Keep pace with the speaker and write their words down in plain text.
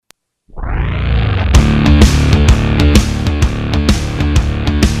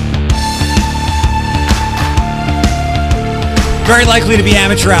Very likely to be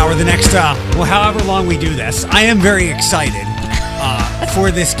amateur hour the next, however long we do this. I am very excited for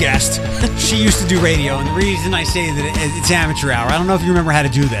this guest. She used to do radio, and the reason I say that it's amateur hour, I don't know if you remember how to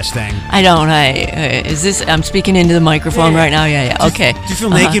do this thing. I don't. I'm speaking into the microphone right now? Yeah. Okay. Do you feel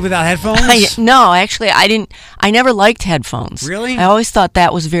naked without headphones? No, actually, I didn't. I never liked headphones. Really? I always thought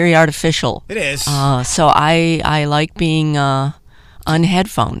that was very artificial. It is. So I like being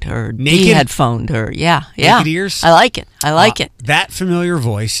unheadphoned or naked? de-headphoned or naked ears. I like it. it. That familiar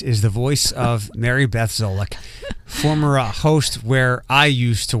voice is the voice of Mary Beth Zolik, former host where I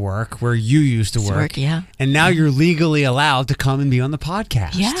used to work, where you used to work. Yeah. And now you're legally allowed to come and be on the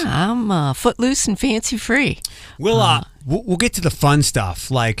podcast. Yeah, I'm footloose and fancy free. We'll get to the fun stuff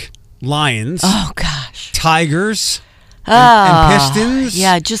like lions. Oh gosh. Tigers. And Pistons?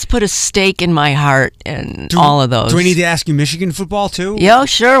 Yeah, just put a stake in my heart and all of those. Do we need to ask you Michigan football too? Yo,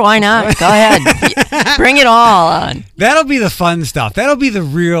 sure, why not? Go ahead. Bring it all on. That'll be the fun stuff. That'll be the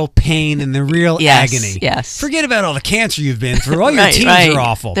real pain and the real agony. Yes. Forget about all the cancer you've been through. All your teams are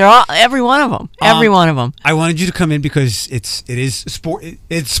awful. They're all, every one of them. Every one of them. I wanted you to come in because it is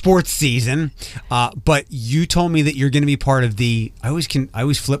sports season. But you told me that you're going to be part of the. I always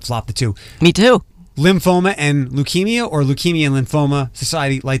flip flop the two. Me too. Lymphoma and Leukemia, or Leukemia and Lymphoma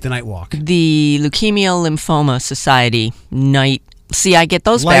Society Light the Night Walk? The Leukemia Lymphoma Society Night. See, I get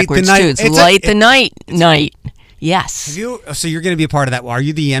those Light backwards the too. It's Light the Night. Yes. So you're going to be a part of that. Are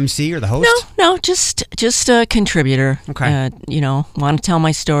you the MC or the host? No, just a contributor. Okay. Want to tell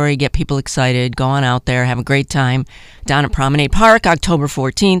my story, get people excited, go on out there, have a great time down at Promenade Park, October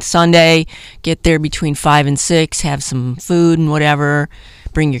 14th, Sunday. Get there between 5 and 6, have some food and whatever.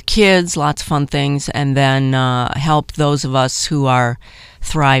 Bring your kids, lots of fun things, and then help those of us who are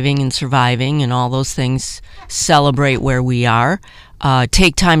thriving and surviving and all those things celebrate where we are.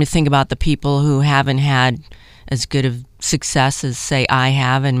 Take time to think about the people who haven't had as good of success as, say, I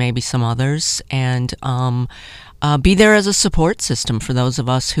have and maybe some others, and be there as a support system for those of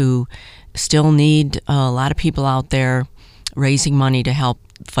us who still need a lot of people out there raising money to help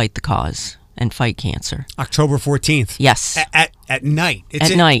fight the cause and fight cancer. October 14th. Yes. At night.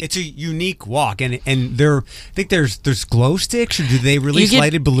 At night. It's a unique walk, and there. I think there's glow sticks, or do they release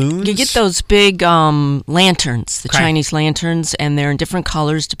lighted balloons? You get those big lanterns, the Okay. Chinese lanterns, and they're in different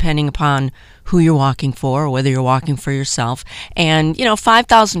colors depending upon who you're walking for, or whether you're walking for yourself. And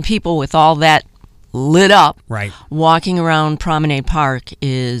 5,000 people with all that lit up, right, walking around Promenade Park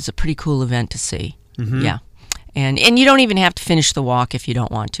is a pretty cool event to see. Mm-hmm. Yeah. And you don't even have to finish the walk if you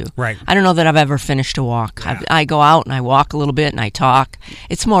don't want to. Right. I don't know that I've ever finished a walk. Yeah. I go out and I walk a little bit and I talk.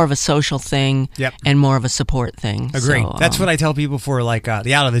 It's more of a social thing. Yep. And more of a support thing. Agree. So, That's what I tell people for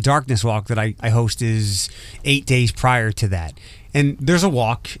the Out of the Darkness walk that I host is 8 days prior to that. And there's a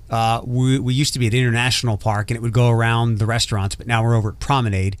walk. We used to be at International Park, and it would go around the restaurants, but now we're over at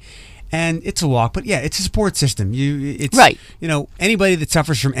Promenade. And it's a walk, but yeah, it's a support system. It's right. Anybody that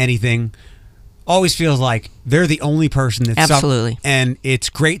suffers from anything always feels like they're the only person that's absolutely. And it's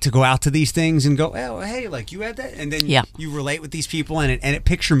great to go out to these things and go, oh, hey, like you had that, and then you relate with these people, and it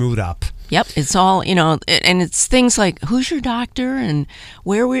picks your mood up. Yep, it's all and it's things like who's your doctor and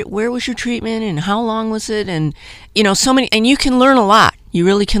where was your treatment and how long was it, and so many, and you can learn a lot. You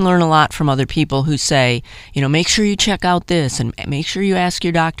really can learn a lot from other people who say, make sure you check out this and make sure you ask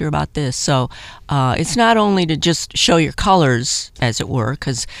your doctor about this. So it's not only to just show your colors, as it were,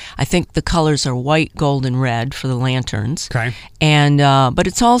 because I think the colors are white, gold, and red for the lanterns. Okay. And but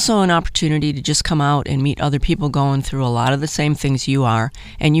it's also an opportunity to just come out and meet other people going through a lot of the same things you are,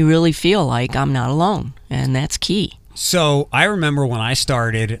 and you really feel like I'm not alone, and that's key. So I remember when I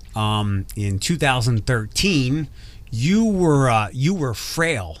started in 2013. You were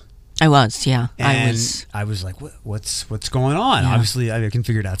frail. I was, yeah. And I was like, what's going on? Yeah. Obviously, I can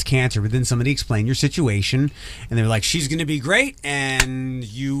figure it out it's cancer. But then somebody explained your situation, and they were like, she's going to be great, and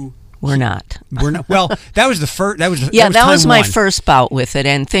you. We're not. Well, that was the first. That was my first bout with it,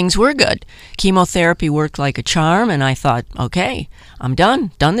 and things were good. Chemotherapy worked like a charm, and I thought, okay, I'm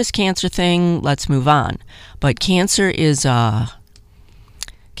done this cancer thing. Let's move on. But cancer is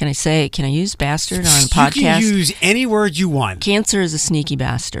Can I use bastard on a podcast? You can use any word you want. Cancer is a sneaky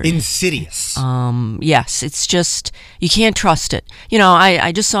bastard. Insidious. Yes, it's just, you can't trust it.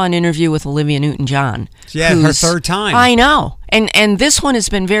 I just saw an interview with Olivia Newton-John. Yeah, her third time. I know. And this one has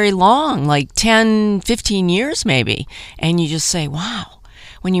been very long, like 10, 15 years maybe. And you just say, wow.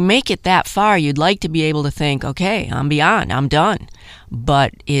 When you make it that far, you'd like to be able to think, okay, I'm beyond, I'm done.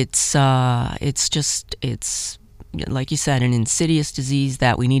 But it's like you said, an insidious disease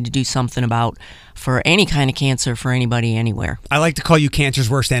that we need to do something about for any kind of cancer for anybody anywhere. I like to call you cancer's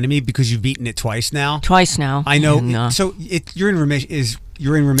worst enemy because you've beaten it twice now. Twice now. I know. And, so you're in remission.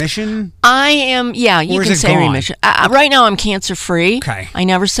 You're in remission? I am, yeah, you can say remission. Right now I'm cancer-free. Okay. I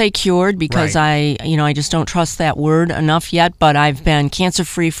never say cured because I just don't trust that word enough yet, but I've been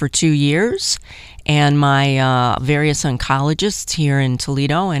cancer-free for 2 years, and my various oncologists here in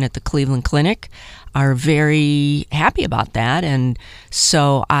Toledo and at the Cleveland Clinic are very happy about that. And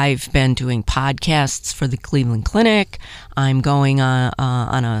so I've been doing podcasts for the Cleveland Clinic. I'm going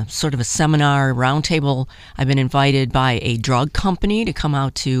on a sort of a seminar roundtable. I've been invited by a drug company to come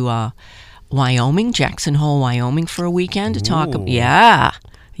out to Wyoming, Jackson Hole, Wyoming for a weekend to talk. Yeah.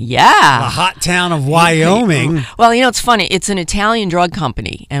 The hot town of Wyoming. Well, it's funny. It's an Italian drug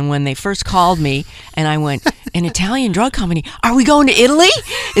company. And when they first called me and I went, an Italian drug company? Are we going to Italy?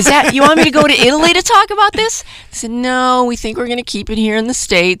 Is that, you want me to go to Italy to talk about this? I said, no, we think we're going to keep it here in the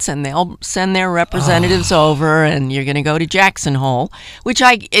States, and they'll send their representatives over, and you're going to go to Jackson Hole, which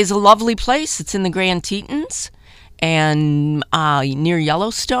is a lovely place. It's in the Grand Tetons and near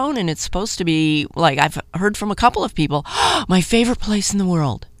Yellowstone, and it's supposed to be, like, I've heard from a couple of people, my favorite place in the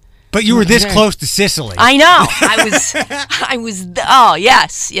world. But you were this close to Sicily. I know. I was. Oh,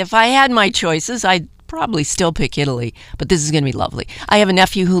 yes. If I had my choices, I'd probably still pick Italy. But this is going to be lovely. I have a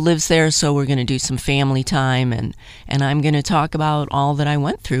nephew who lives there, so we're going to do some family time, and I'm going to talk about all that I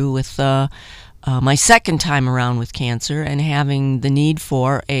went through with my second time around with cancer and having the need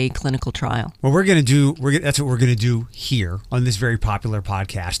for a clinical trial. Well, that's what we're going to do here on this very popular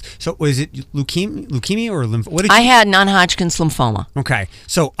podcast. So was it leukemia or lymphoma? I had non-Hodgkin's lymphoma. Okay.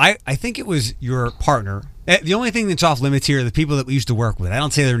 So I think it was your partner. The only thing that's off limits here are the people that we used to work with. I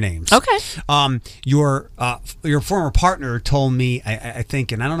don't say their names. Okay. Your former partner told me, I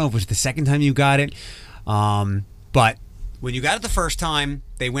think, and I don't know if it was the second time you got it, but when you got it the first time,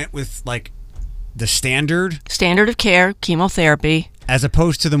 they went with like the standard of care, chemotherapy, as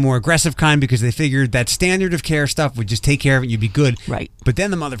opposed to the more aggressive kind, because they figured that standard of care stuff would just take care of it and you'd be good. Right. But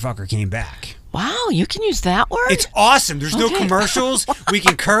then the motherfucker came back. Wow, you can use that word? It's awesome. There's no commercials. We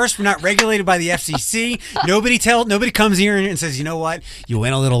can curse. We're not regulated by the FCC. Nobody comes here and says, you know what? You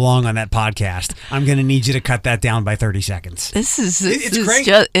went a little long on that podcast. I'm going to need you to cut that down by 30 seconds. It's great.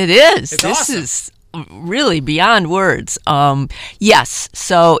 It is. It's this awesome. is really beyond words. Yes,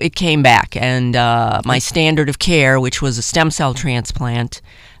 so it came back, and my standard of care, which was a stem cell transplant,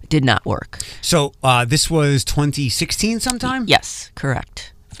 did not work. So this was 2016 sometime? Yes,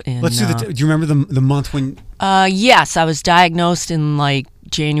 correct. Let's do do you remember the month when? Yes, I was diagnosed in like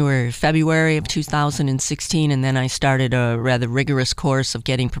February of 2016, and then I started a rather rigorous course of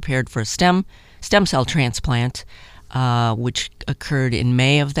getting prepared for a stem cell transplant, which occurred in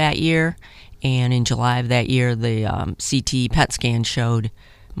May of that year. And in July of that year, the CT PET scan showed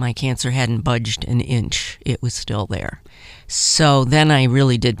my cancer hadn't budged an inch. It was still there. So then I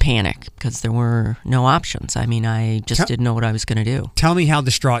really did panic because there were no options. I mean, I just didn't know what I was going to do. Tell me how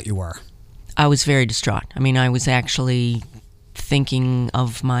distraught you were. I was very distraught. I mean, I was actually thinking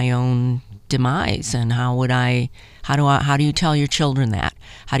of my own demise, and how do you tell your children that?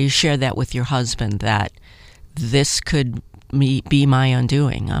 How do you share that with your husband, that this could be my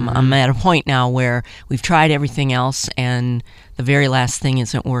undoing? I'm at a point now where we've tried everything else, and the very last thing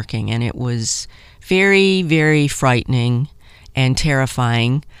isn't working, and it was very, very frightening and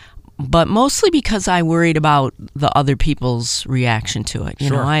terrifying, but mostly because I worried about the other people's reaction to it. You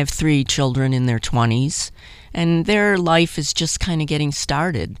know, I have 3 children in their 20s, and their life is just kind of getting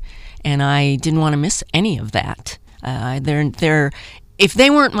started, and I didn't want to miss any of that. If they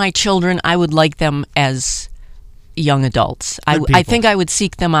weren't my children, I would like them as young adults. I think I would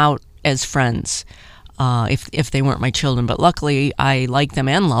seek them out as friends if they weren't my children. But luckily, I like them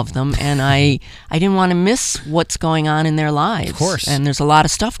and love them, and I didn't want to miss what's going on in their lives. Of course. And there's a lot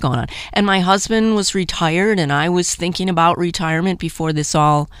of stuff going on. And my husband was retired, and I was thinking about retirement before this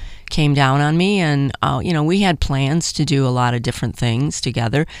all came down on me. And, we had plans to do a lot of different things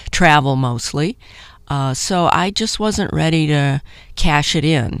together, travel mostly. So I just wasn't ready to cash it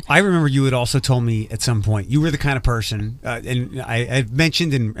in. I remember you had also told me at some point, you were the kind of person, and I've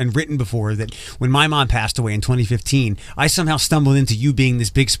mentioned and written before, that when my mom passed away in 2015, I somehow stumbled into you being this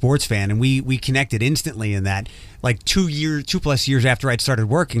big sports fan, and we connected instantly in that, like 2+ years after I'd started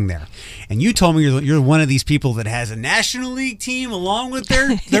working there. And you told me you're one of these people that has a National League team along with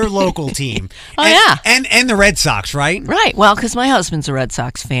their local team. And the Red Sox, right? Right. Well, because my husband's a Red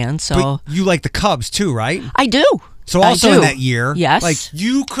Sox fan, so. But you like the Cubs too, right? I do. So also in that year, yes, like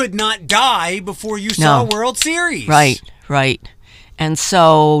you could not die before you saw a World Series. Right. And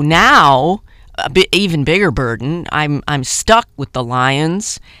so now, even bigger burden. I'm stuck with the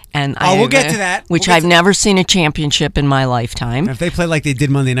Lions, and we'll get to that. I've never seen a championship in my lifetime. If they play like they did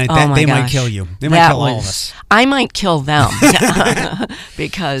Monday night, they might kill you. They might kill all of us. I might kill them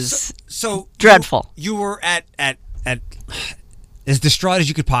because so dreadful. You were at as distraught as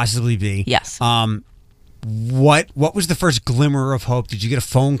you could possibly be. Yes. What was the first glimmer of hope? Did you get a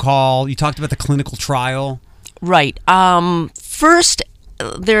phone call? You talked about the clinical trial. Right. First,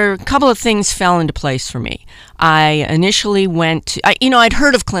 there are a couple of things fell into place for me. I initially I'd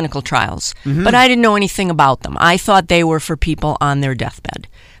heard of clinical trials, but I didn't know anything about them. I thought they were for people on their deathbed,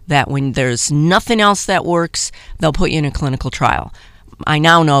 that when there's nothing else that works, they'll put you in a clinical trial. I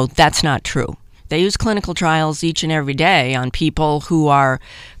now know that's not true. They use clinical trials each and every day on people who are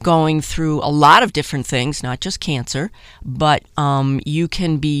going through a lot of different things, not just cancer, but you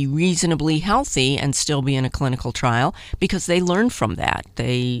can be reasonably healthy and still be in a clinical trial because they learn from that.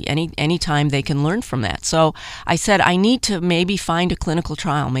 Anytime they can learn from that. So I said, I need to maybe find a clinical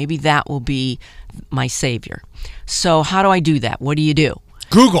trial. Maybe that will be my savior. So how do I do that? What do you do?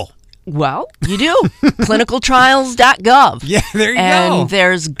 Google. Well, you do. Clinicaltrials.gov. Yeah, there you go. And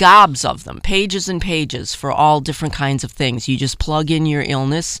there's gobs of them, pages and pages for all different kinds of things. You just plug in your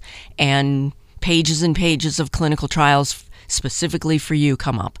illness and pages and pages of clinical trials specifically for you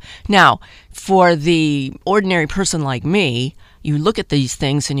come up. Now, for the ordinary person like me, you look at these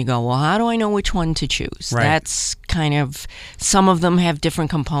things and you go, well, how do I know which one to choose? Right. That's kind of, some of them have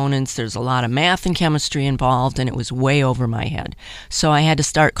different components. There's a lot of math and chemistry involved, and it was way over my head. So I had to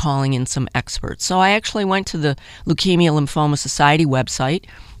start calling in some experts. So I actually went to the Leukemia Lymphoma Society website,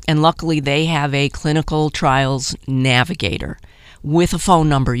 and luckily they have a clinical trials navigator with a phone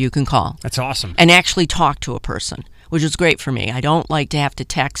number you can call. That's awesome. And actually talk to a person, which is great for me. I don't like to have to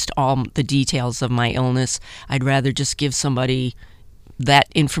text all the details of my illness. I'd rather just give somebody that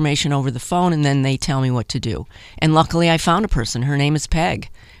information over the phone and then they tell me what to do. And luckily I found a person. Her name is Peg.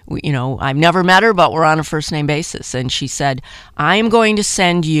 I've never met her, but we're on a first name basis. And she said, I'm going to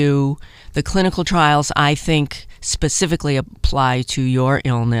send you the clinical trials I think specifically apply to your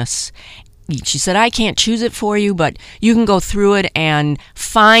illness. She said, I can't choose it for you, but you can go through it and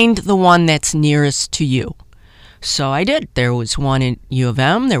find the one that's nearest to you. So I did. There was one in U of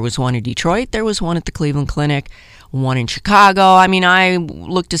M, there was one in Detroit, there was one at the Cleveland Clinic, one in Chicago. I mean, I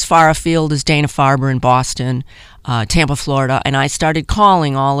looked as far afield as Dana-Farber in Boston, Tampa, Florida, and I started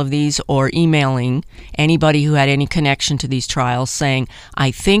calling all of these or emailing anybody who had any connection to these trials saying,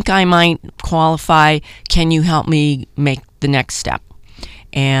 I think I might qualify. Can you help me make the next step?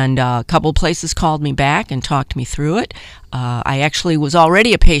 And a couple places called me back and talked me through it. I actually was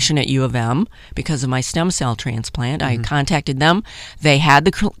already a patient at U of M because of my stem cell transplant. I contacted them. They had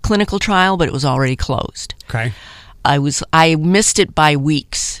the clinical trial, but it was already closed. Okay. I missed it by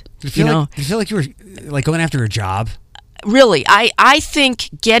weeks. Did you feel like you were like going after a job? Really, I think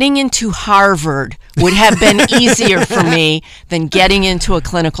getting into Harvard would have been easier for me than getting into a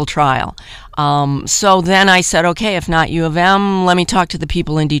clinical trial. So then I said, okay, if not U of M, let me talk to the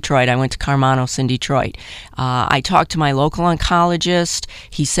people in Detroit. I went to Karmanos in Detroit. I talked to my local oncologist.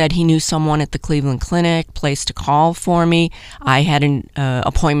 He said he knew someone at the Cleveland Clinic, place to call for me. I had an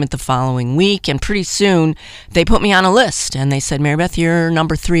appointment the following week, and pretty soon they put me on a list, and they said, Mary Beth, you're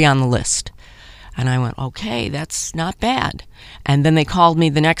number 3 on the list. And I went, okay, that's not bad. And then they called me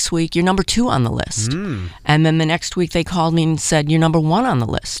the next week, you're number 2 on the list. And then the next week they called me and said, you're number 1 on the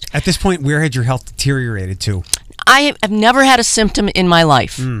list. At this point, where had your health deteriorated to? I have never had a symptom in my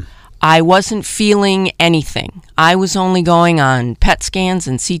life. I wasn't feeling anything. I was only going on PET scans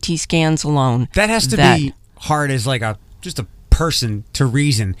and CT scans alone. That has to be hard as like just a person to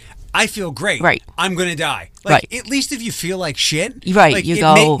reason. I feel great. Right. I'm going to die. Right. At least if you feel like shit. Right. Like, you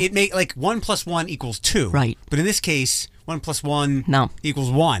go. It may like 1 + 1 = 2. Right. But in this case, 1 + 1 No. equals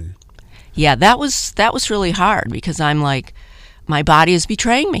 1. Yeah, that was really hard because I'm like, my body is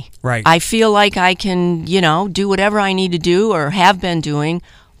betraying me. Right. I feel like I can, do whatever I need to do or have been doing.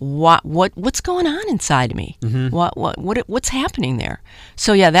 What's going on inside of me? What's happening there?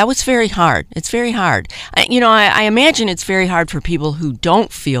 So yeah, that was very hard. It's very hard. I imagine it's very hard for people who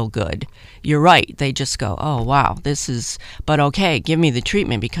don't feel good. You're right. They just go, oh wow, but okay, give me the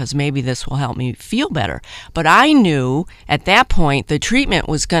treatment because maybe this will help me feel better. But I knew at that point the treatment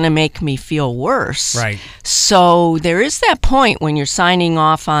was going to make me feel worse. Right. So there is that point when you're signing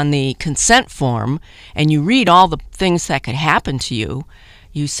off on the consent form and you read all the things that could happen to you.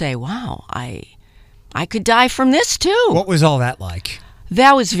 You say, wow, I could die from this too. What was all that like?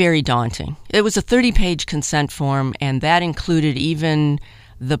 That was very daunting. It was a 30-page consent form, and that included even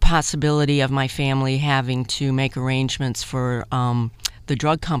the possibility of my family having to make arrangements for the the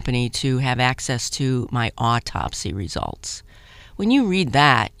drug company to have access to my autopsy results. When you read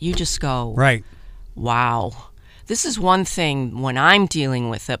that, you just go, Right. wow. This is one thing when I'm dealing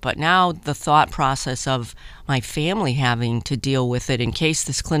with it, but now the thought process of my family having to deal with it in case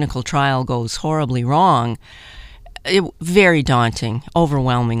this clinical trial goes horribly wrong, very daunting,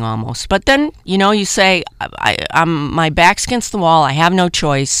 overwhelming almost. But then, you say, I'm my back's against the wall. I have no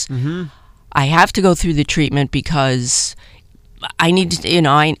choice. Mm-hmm. I have to go through the treatment because I need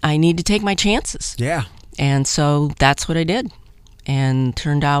to, I need to take my chances. Yeah. And so that's what I did. And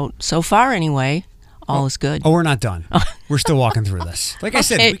turned out, so far anyway, all is good. Oh, we're not done. We're still walking through this. Like I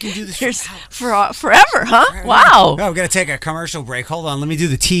said, Okay. we can do this forever, huh? Wow. Oh, we're going to take a commercial break. Hold on. Let me do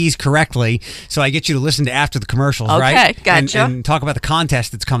the T's correctly so I get you to listen to after the commercials, right? Okay, gotcha. And talk about the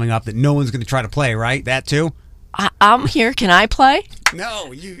contest that's coming up that no one's going to try to play, right? That too? I'm here. Can I play?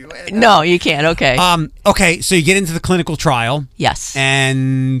 No. No, you can't. Okay. Okay, so you get into the clinical trial. Yes.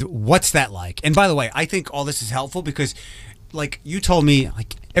 And what's that like? And by the way, I think all this is helpful because, like you told me,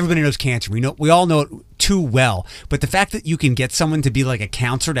 like everybody knows cancer. We all know it too well. But the fact that you can get someone to be like a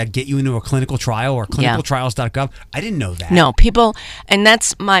counselor to get you into a clinical trial or clinicaltrials.gov, I didn't know that. No, people, and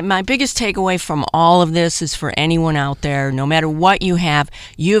that's my biggest takeaway from all of this is for anyone out there, no matter what you have,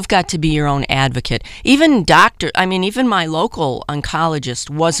 you've got to be your own advocate. Even even my local oncologist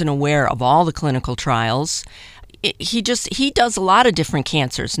wasn't aware of all the clinical trials. He does a lot of different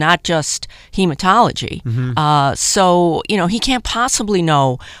cancers, not just hematology. Mm-hmm. So he can't possibly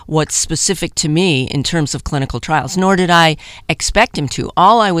know what's specific to me in terms of clinical trials, nor did I expect him to.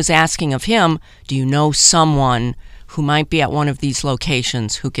 All I was asking of him, do you know someone who might be at one of these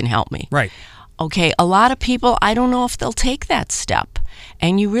locations who can help me? Right. Okay, a lot of people, I don't know if they'll take that step.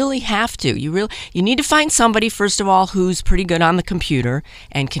 And you really have to. You need to find somebody, first of all, who's pretty good on the computer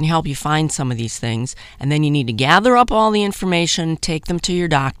and can help you find some of these things. And then you need to gather up all the information, take them to your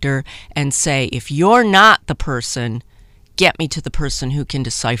doctor, and say, if you're not the person, get me to the person who can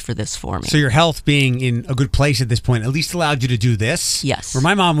decipher this for me. So your health being in a good place at this point at least allowed you to do this? Yes. Where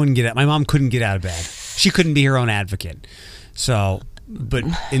my mom couldn't get out of bed. She couldn't be her own advocate. So, but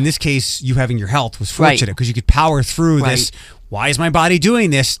in this case, you having your health was fortunate because you could power through this. Why is my body doing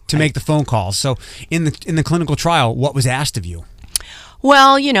this to make the phone calls? So in the clinical trial, what was asked of you?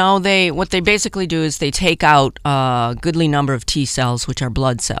 Well, what they basically do is they take out a goodly number of T cells, which are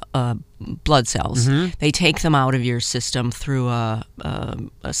blood cells. Mm-hmm. They take them out of your system through a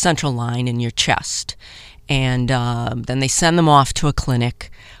central line in your chest. And then they send them off to a clinic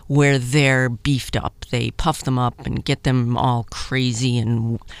where they're beefed up. They puff them up and get them all crazy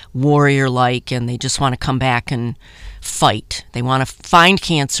and warrior-like, and they just want to come back and fight. They want to find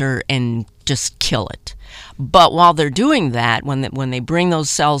cancer and just kill it. But while they're doing that, when they bring those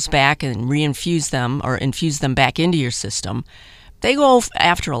cells back and reinfuse them or infuse them back into your system, they go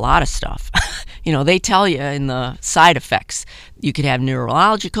after a lot of stuff. They tell you in the side effects. You could have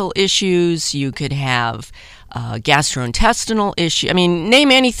neurological issues. You could have gastrointestinal issue. I mean,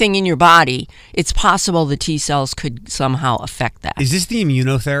 name anything in your body. It's possible the T cells could somehow affect that. Is this the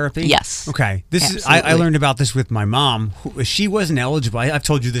immunotherapy? Yes. Okay. I learned about this with my mom. She wasn't eligible. I've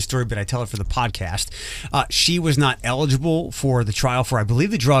told you this story, but I tell it for the podcast. She was not eligible for the trial for, I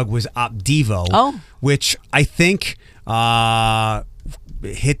believe the drug was Opdivo, which I think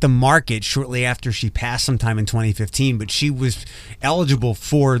hit the market shortly after she passed sometime in 2015, but she was eligible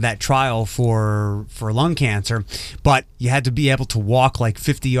for that trial for lung cancer, but you had to be able to walk like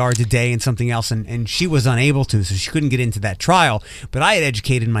 50 yards a day and something else, and she was unable to, so she couldn't get into that trial. But I had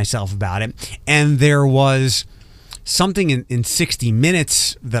educated myself about it, and there was something in 60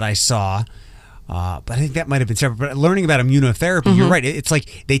 Minutes that I saw, but I think that might have been separate. But learning about immunotherapy, mm-hmm. You're right. It's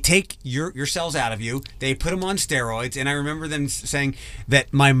like they take your cells out of you, they put them on steroids, and I remember them saying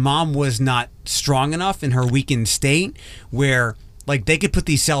that my mom was not strong enough in her weakened state where like they could put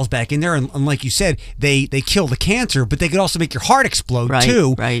these cells back in there, and like you said, they kill the cancer, but they could also make your heart explode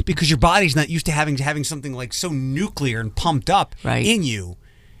too, right. Because your body's not used to having something like so nuclear and pumped up in you.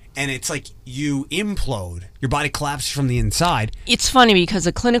 And it's like you implode. Your body collapses from the inside. It's funny because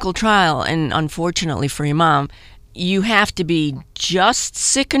a clinical trial, and unfortunately for your mom, you have to be just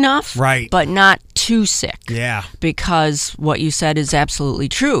sick enough, but not too sick. Yeah. Because what you said is absolutely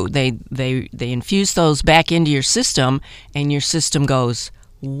true. They infuse those back into your system, and your system goes,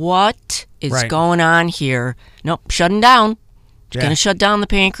 what is going on here? Nope, shutting down. Going to shut down the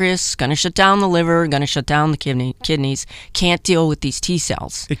pancreas, going to shut down the liver, going to shut down the kidneys. Can't deal with these T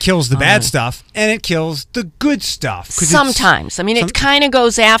cells. It kills the bad stuff, and it kills the good stuff. Sometimes. It kind of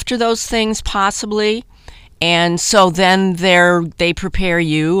goes after those things, possibly. And so then they prepare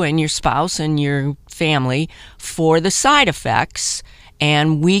you and your spouse and your family for the side effects.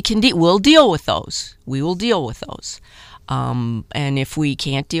 and we'll deal with those. We will deal with those. And if we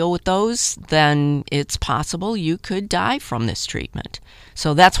can't deal with those, then it's possible you could die from this treatment.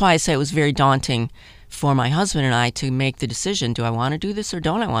 So that's why I say it was very daunting for my husband and I to make the decision, do I want to do this or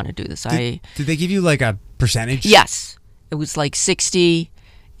don't I want to do this? Did they give you like a percentage? Yes. It was like 60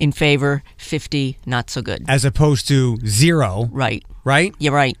 in favor, 50 not so good. As opposed to 0. Right. Right?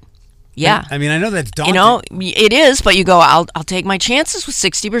 You're right. Yeah. I mean, I know that's daunting. It is, but you go, I'll take my chances with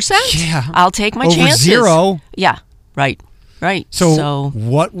 60%. Yeah. I'll take my Over chances. 0. Yeah. Right. So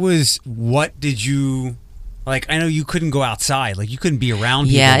what did you... Like, I know you couldn't go outside. Like, you couldn't be around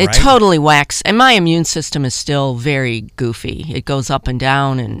people, yeah, it right? totally whacks. And my immune system is still very goofy. It goes up and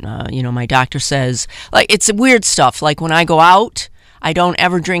down. And, my doctor says, like, it's weird stuff. Like, when I go out, I don't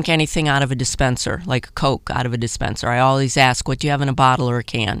ever drink anything out of a dispenser, like a Coke out of a dispenser. I always ask, what do you have in a bottle or a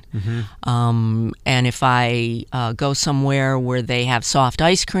can? Mm-hmm. And if I go somewhere where they have soft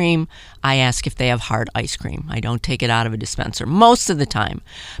ice cream, I ask if they have hard ice cream. I don't take it out of a dispenser most of the time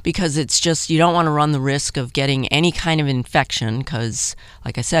because it's just, you don't want to run the risk of getting any kind of infection because,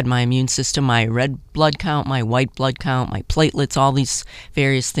 like I said, my immune system, my red blood count, my white blood count, my platelets, all these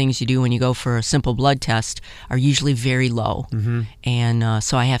various things you do when you go for a simple blood test are usually very low. Mm-hmm. And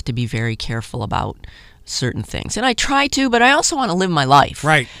so I have to be very careful about certain things. And I try to, but I also want to live my life.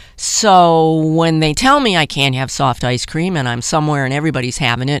 Right. So when they tell me I can't have soft ice cream and I'm somewhere and everybody's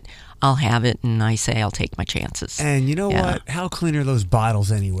having it, I'll have it, and I say I'll take my chances. And you know what? How clean are those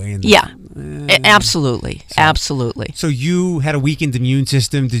bottles anyway? Absolutely. Absolutely. So you had a weakened immune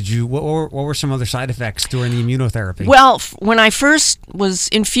system. Did you? What were some other side effects during the immunotherapy? Well, when I first was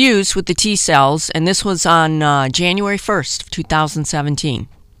infused with the T cells, and this was on January 1st, 2017,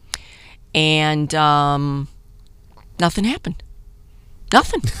 and nothing happened.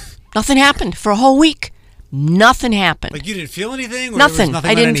 Nothing happened for a whole week. Nothing happened. Like you didn't feel anything? Or nothing. There was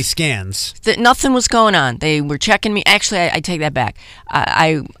nothing on any scans? Nothing was going on. They were checking me. Actually, I take that back.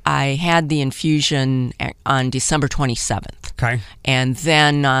 I had the infusion on December 27th. Okay. And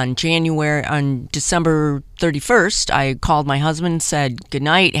then on December 31st, I called my husband and said, good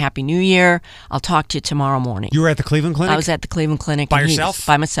night, Happy New Year. I'll talk to you tomorrow morning. You were at the Cleveland Clinic? I was at the Cleveland Clinic. By yourself?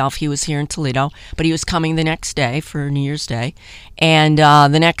 By myself. He was here in Toledo, but he was coming the next day for New Year's Day. And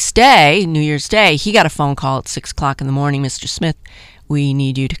the next day, New Year's Day, he got a phone call at 6 o'clock in the morning. Mr. Smith, we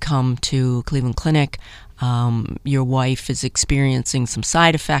need you to come to Cleveland Clinic. Your wife is experiencing some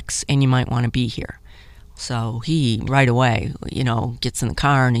side effects, and you might want to be here. So he, right away, gets in the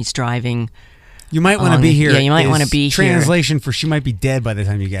car and he's driving. You might want to be here. Yeah, you might want to be here. Translation for she might be dead by the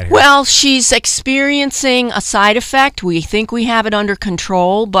time you get here. Well, she's experiencing a side effect. We think we have it under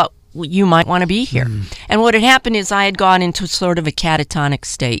control, but you might want to be here. And what had happened is I had gone into sort of a catatonic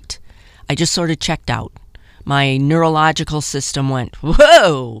state. I just sort of checked out. My neurological system went,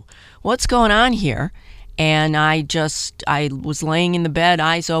 whoa, what's going on here? And I was laying in the bed,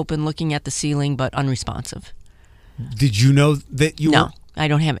 eyes open, looking at the ceiling, but unresponsive. Did you know that you were? No, I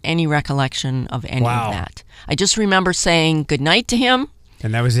don't have any recollection of any of that. I just remember saying goodnight to him.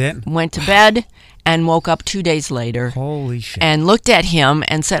 And that was it? Went to bed and woke up 2 days later. Holy shit. And looked at him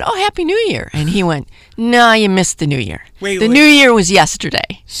and said, oh, Happy New Year. And he went, no, you missed the New Year. The New Year was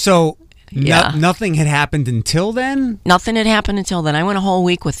yesterday. So nothing had happened until then? Nothing had happened until then. I went a whole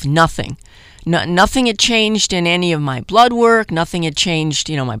week with nothing. Nothing had changed in any of my blood work. Nothing had changed.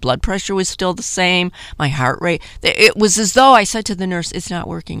 My blood pressure was still the same. My heart rate. It was as though I said to the nurse, it's not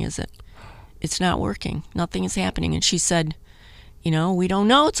working, is it? It's not working. Nothing is happening. And she said, we don't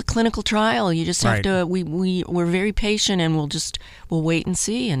know. It's a clinical trial. You just have to, we're very patient and we'll wait and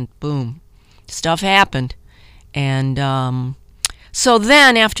see. And boom, stuff happened. And so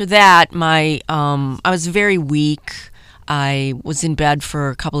then after that, I was very weak. I was in bed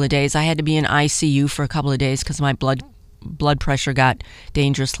for a couple of days. I had to be in ICU for a couple of days because my blood pressure got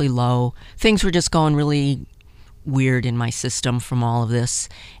dangerously low. Things were just going really weird in my system from all of this.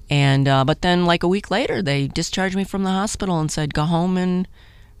 And but then like a week later, they discharged me from the hospital and said, go home and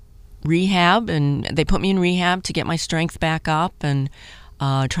rehab. And they put me in rehab to get my strength back up and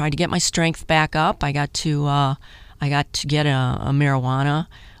tried to get my strength back up. I got to get a marijuana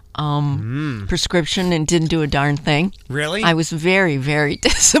prescription and didn't do a darn thing. Really? I was very, very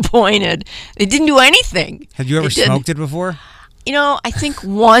disappointed. It didn't do anything. Had you ever smoked it before? I think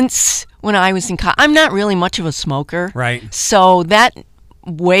once when I was in college. I'm not really much of a smoker. Right. So that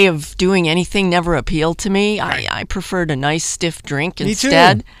way of doing anything never appealed to me. Right. I preferred a nice stiff drink Me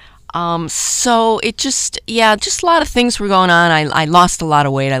instead. too. So it just a lot of things were going on. I lost a lot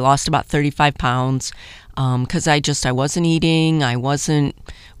of weight. I lost about 35 pounds because I wasn't eating. I wasn't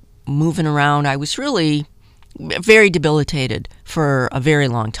moving around. I was really very debilitated for a very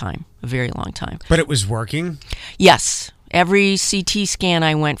long time. A very long time. But it was working? Yes. Every CT scan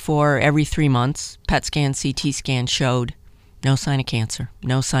I went for every 3 months, PET scan, CT scan, showed no sign of cancer.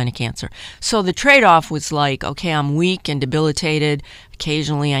 No sign of cancer. So the trade-off was like, okay, I'm weak and debilitated.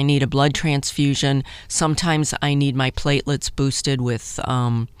 Occasionally I need a blood transfusion. Sometimes I need my platelets boosted with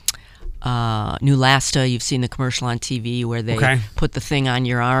Neulasta. You've seen the commercial on TV where they put the thing on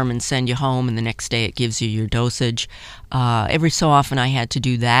your arm and send you home, and the next day it gives you your dosage. Every so often I had to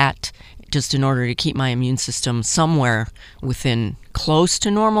do that just in order to keep my immune system somewhere within close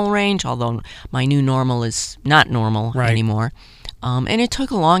to normal range, although my new normal is not normal anymore. And it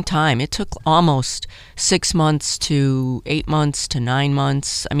took a long time. It took almost 6 months to 8 months to 9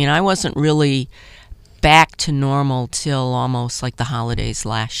 months. I mean, I wasn't really back to normal till almost like the holidays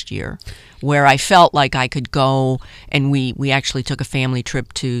last year, where I felt like I could go, and we actually took a family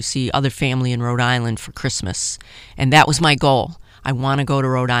trip to see other family in Rhode Island for Christmas. And that was my goal. I want to go to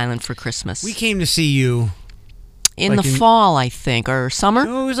Rhode Island for Christmas. We came to see you in the fall, I think, or summer.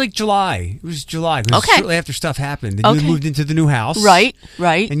 No, it was like July. It was July. It was shortly after stuff happened. And you moved into the new house. Right.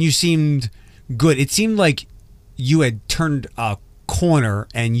 And you seemed good. It seemed like you had turned a corner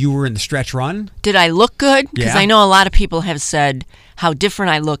and you were in the stretch run. Did I look good? Because Yeah. I know a lot of people have said how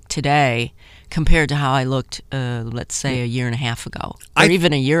different I look today compared to how I looked, let's say, a year and a half ago, or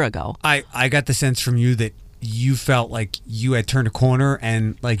even a year ago. I got the sense from you that you felt like you had turned a corner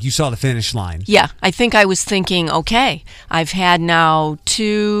and like you saw the finish line. Yeah, I think I was thinking, okay, I've had now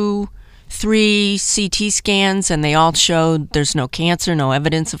 2, 3 CT scans, and they all showed there's no cancer, no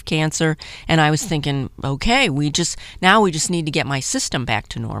evidence of cancer. And I was thinking, okay, we just need to get my system back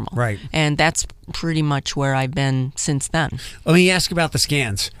to normal. Right. And that's pretty much where I've been since then. Let me ask about the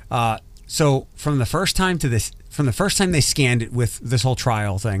scans. So from the first time they scanned it with this whole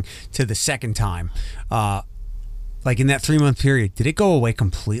trial thing to the second time, like in that 3-month period, did it go away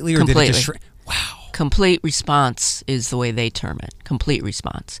completely, or Completely. did it just wow? Complete response is the way they term it. Complete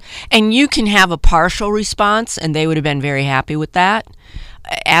response. And you can have a partial response, and they would have been very happy with that,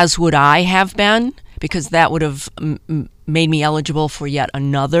 as would I have been, because that would have made me eligible for yet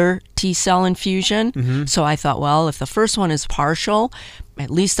another T-cell infusion. Mm-hmm. So I thought, well, if the first one is partial,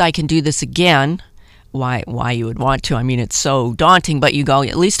 at least I can do this again. Why you would want to? I mean, it's so daunting, but you go,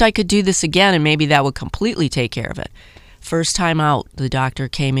 at least I could do this again, and maybe that would completely take care of it. First time out, the doctor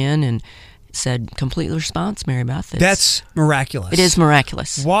came in and said, complete response, Mary Beth. That's miraculous. It is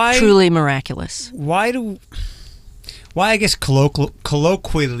miraculous. Why? Truly miraculous. Why, I guess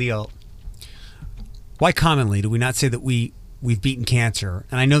colloquially, why commonly do we not say that we've beaten cancer?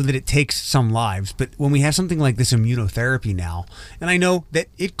 And I know that it takes some lives, but when we have something like this immunotherapy now, and I know that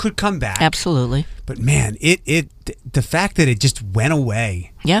it could come back. Absolutely. But man, the fact that it just went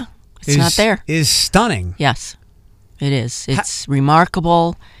away. Yeah, it's not there. Is stunning. Yes, it is. It's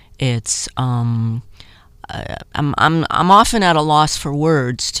remarkable. It's I'm often at a loss for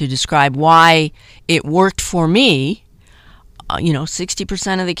words to describe why it worked for me.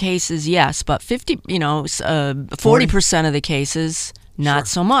 60% of the cases, yes, but 40% of the cases, not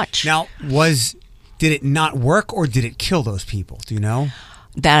so much. Now, did it not work, or did it kill those people? Do you know?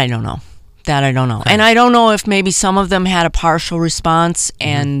 That I don't know. And I don't know if maybe some of them had a partial response,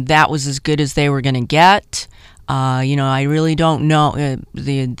 and that was as good as they were going to get. I really don't know.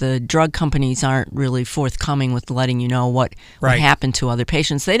 The drug companies aren't really forthcoming with letting you know what happened to other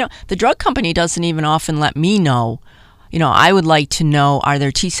patients. They don't. The drug company doesn't even often let me know. I would like to know, are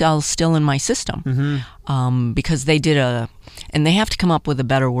there T cells still in my system? Mm-hmm. Because they did and they have to come up with a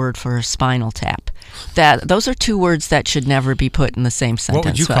better word for a spinal tap. Those are 2 words that should never be put in the same sentence.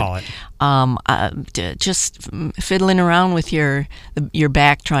 What would you call it? Just fiddling around with your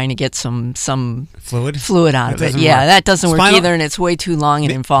back, trying to get some fluid out of it. Yeah, that doesn't work either, and it's way too long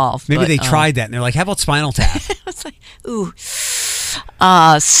and involved. Maybe they tried that, and they're like, "How about spinal tap?" It's like, ooh.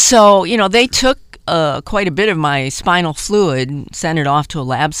 They took quite a bit of my spinal fluid, sent it off to a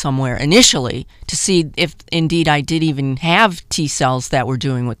lab somewhere initially to see if indeed I did even have T cells that were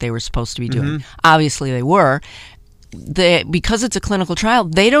doing what they were supposed to be doing. Mm-hmm. Obviously they were. Because it's a clinical trial,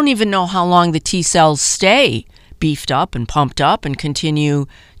 they don't even know how long the T cells stay beefed up and pumped up and continue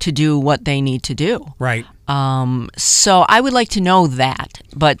to do what they need to do. Right. So I would like to know that,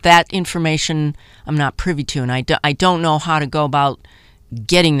 but that information I'm not privy to, and I don't know how to go about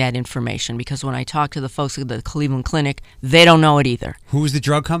getting that information, because when I talk to the folks at the Cleveland Clinic, they don't know it either. Who is the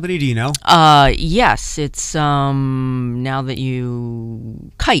drug company? Do you know? Yes, it's now that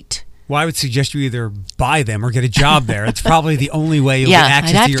you Kite. Well, I would suggest you either buy them or get a job there. It's probably the only way you'll get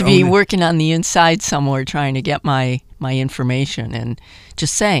access to your own. I'd have to be working on the inside somewhere trying to get my my information and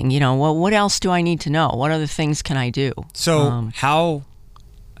just saying, well, what else do I need to know? What other things can I do? So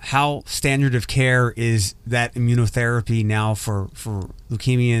how standard of care is that immunotherapy now for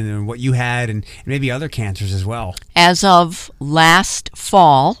leukemia and what you had and maybe other cancers as well? As of last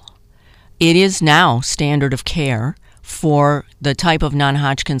fall, it is now standard of care for the type of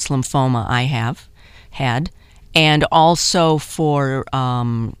non-Hodgkin's lymphoma I have had, and also for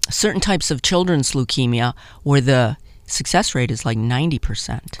certain types of children's leukemia where the success rate is like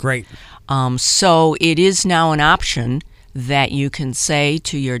 90%. Great. So it is now an option that you can say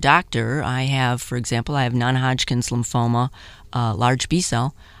to your doctor, for example, I have non-Hodgkin's lymphoma, large B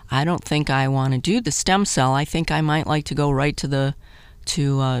cell. I don't think I want to do the stem cell. I think I might like to go right to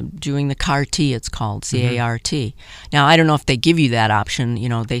doing the CAR T, it's called, C-A-R-T. Now, I don't know if they give you that option.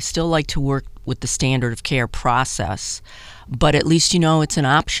 They still like to work with the standard of care process, but at least it's an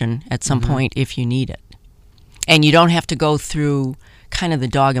option at some point if you need it. And you don't have to go through kind of the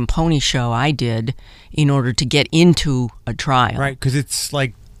dog and pony show I did in order to get into a trial. Right, because it's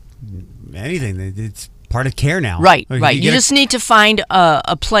like anything. It's part of care now. Right, like right. You just need to find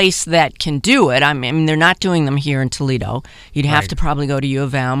a place that can do it. I mean, they're not doing them here in Toledo. You'd have to probably go to U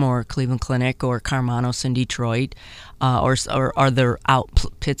of M or Cleveland Clinic or Carmanos in Detroit, or they're out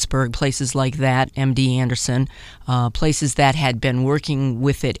Pittsburgh, places like that, MD Anderson, places that had been working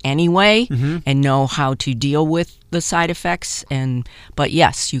with it anyway and know how to deal with the side effects. But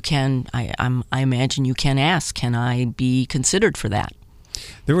yes, you can. I imagine you can ask, can I be considered for that?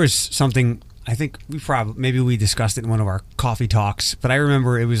 There was something. I think maybe we discussed it in one of our coffee talks, but I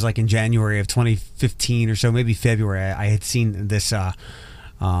remember it was like in January of 2015 or so, maybe February. I had seen this the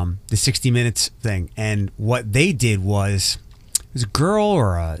 60 Minutes thing, and what they did was it was a girl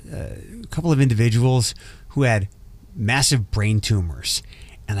or a couple of individuals who had massive brain tumors,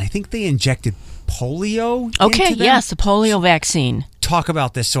 and I think they injected polio. Okay, into them. yes, the polio vaccine. Talk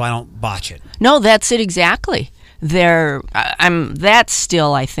about this so I don't botch it. No, that's it exactly. That's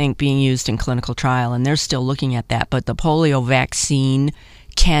still, I think, being used in clinical trial, and they're still looking at that. But the polio vaccine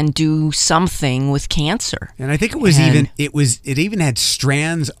can do something with cancer. And I think it even had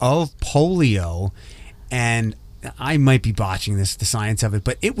strands of polio, and I might be botching the science of it,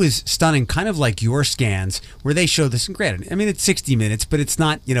 but it was stunning, kind of like your scans where they show this. And granted, I mean, it's 60 Minutes, but it's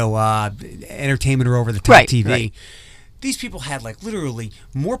not entertainment or over the top TV. Right. These people had like literally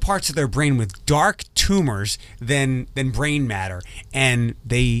more parts of their brain with dark tumors than brain matter, and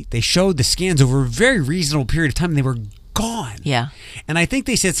they showed the scans over a very reasonable period of time, and they were gone. Yeah. And I think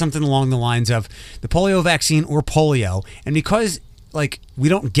they said something along the lines of the polio vaccine or polio, and because we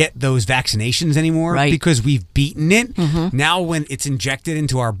don't get those vaccinations anymore because we've beaten it. Now when it's injected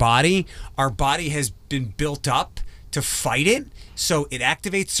into our body has been built up to fight it. So it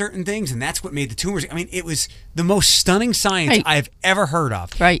activates certain things, and that's what made the tumors. I mean, it was the most stunning science I've ever heard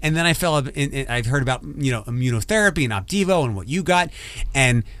of. Right. And then I've heard about immunotherapy and Opdivo and what you got,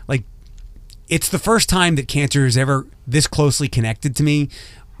 and it's the first time that cancer is ever this closely connected to me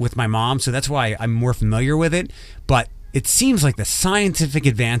with my mom. So that's why I'm more familiar with it. But it seems like the scientific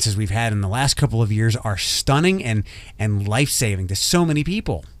advances we've had in the last couple of years are stunning and life-saving to so many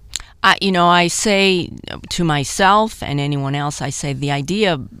people. I say to myself and anyone else, I say the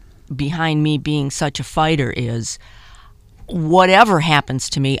idea behind me being such a fighter is whatever happens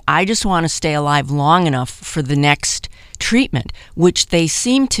to me, I just want to stay alive long enough for the next treatment, which they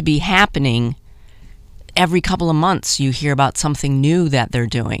seem to be happening every couple of months. You hear about something new that they're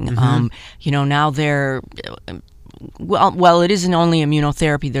doing. Now they're... Well, it isn't only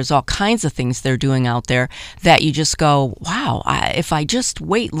immunotherapy. There's all kinds of things they're doing out there that you just go, wow, if I just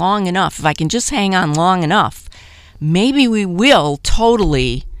wait long enough, if I can just hang on long enough, maybe we will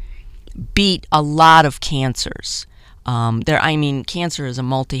totally beat a lot of cancers. Cancer is a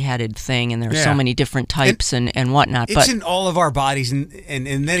multi-headed thing, and there are so many different types and whatnot. It's in all of our bodies, and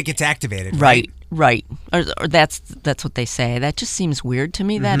then it gets activated, right? Right. Or that's what they say. That just seems weird to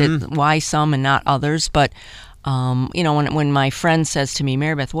me, why some and not others, but... when my friend says to me,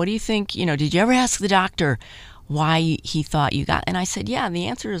 Mary Beth, what do you think, did you ever ask the doctor why he thought you got, and I said, yeah, the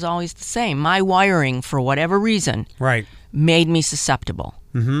answer is always the same. My wiring, for whatever reason, made me susceptible.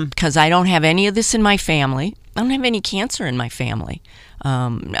 Because I don't have any of this in my family. I don't have any cancer in my family.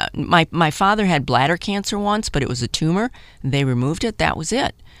 My father had bladder cancer once, but it was a tumor. They removed it. That was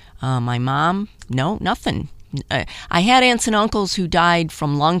it. My mom, no, nothing. I had aunts and uncles who died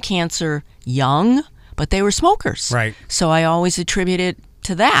from lung cancer young, but they were smokers. Right. So I always attribute it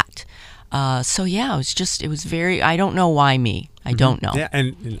to that. It was very, I don't know why me. I don't know. Yeah,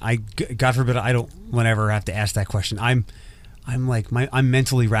 and I, God forbid, I don't whenever have to ask that question. I'm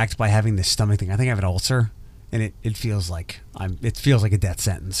mentally racked by having this stomach thing. I think I have an ulcer, and it feels like a death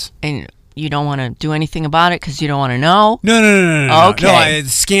sentence. And you don't want to do anything about it because you don't want to know? No. Okay. No, I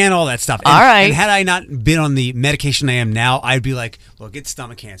scan all that stuff. All right. And had I not been on the medication I am now, I'd be like, look, it's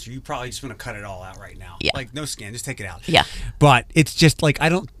stomach cancer. You probably just want to cut it all out right now. Yeah. Like, no scan, just take it out. Yeah. But it's just like I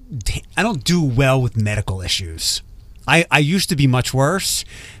don't do well with medical issues. I used to be much worse,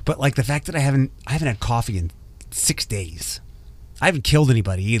 but like the fact that I haven't had coffee in 6 days. I haven't killed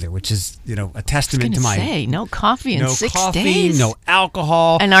anybody either, which is, a testament to my no coffee in 6 days. No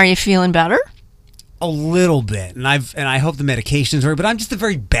alcohol. And are you feeling better? A little bit, and I hope the medications work. But I'm just a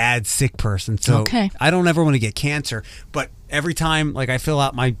very bad sick person, so Okay. I don't ever want to get cancer. But every time, like I fill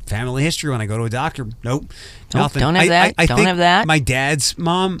out my family history when I go to a doctor, nope, nothing. Don't have that. I Don't think have that. My dad's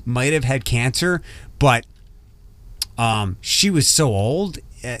mom might have had cancer, but she was so old.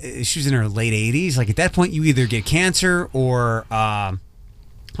 She was in her late 80s. Like at that point, you either get cancer or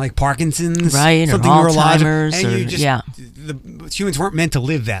like Parkinson's, right, or something Alzheimer's, neurological, and you just, yeah. The humans weren't meant to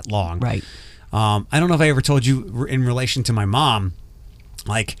live that long, Right. I don't know if I ever told you in relation to my mom.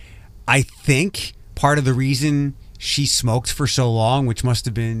 Like, I think part of the reason she smoked for so long, which must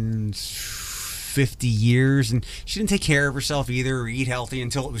have been 50 years, and she didn't take care of herself either or eat healthy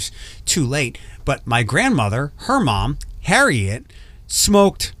until it was too late. But my grandmother, her mom, Harriet,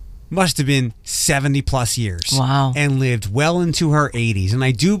 smoked must have been 70 plus years. Wow. And lived well into her 80s. And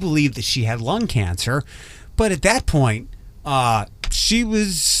I do believe that she had lung cancer. But at that point, she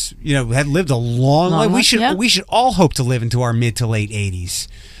was, had lived a long life. We should all hope to live into our mid to late 80s.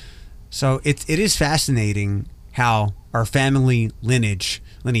 So it is fascinating how our family lineage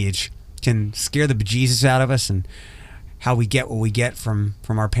can scare the bejesus out of us, and how we get what we get from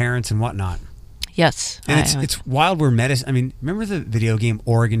our parents and whatnot. Yes. And it's wild where medicine. I mean, remember the video game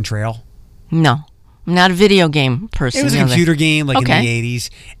Oregon Trail? No. I'm not a video game person. It was a computer game in Okay. the 80s,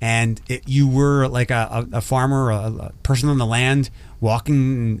 and you were like a farmer, a person on the land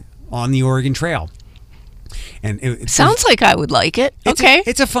walking on the Oregon Trail. And it sounds like I would like it. Okay.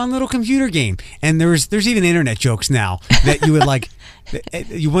 It's a fun little computer game. And there's even internet jokes now that you would like.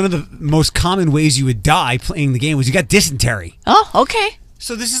 One of the most common ways you would die playing the game was you got dysentery. Oh, okay.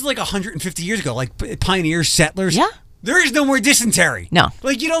 So this is like 150 years ago, like pioneers, settlers. Yeah. There is no more dysentery. No.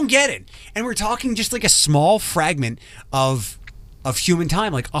 Like, you don't get it. And we're talking just like a small fragment of human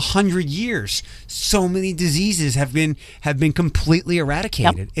time, like 100 years. So many diseases have been completely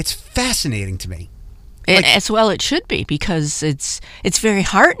eradicated. Yep. It's fascinating to me. As well it should be, because it's very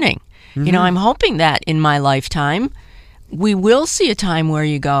heartening. Mm-hmm. I'm hoping that in my lifetime we will see a time where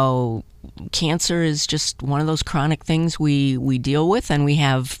you go, cancer is just one of those chronic things we deal with, and we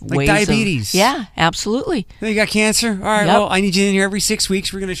have like ways diabetes. Yeah, absolutely. You got cancer? All right, Yep. well, I need you in here every 6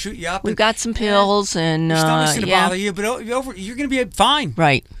 weeks. We're going to shoot you up. We've got some pills, and your stomach's going to yeah. bother you, but you're going to be fine.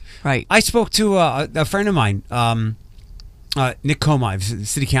 Right. I spoke to a friend of mine, Nick Comey,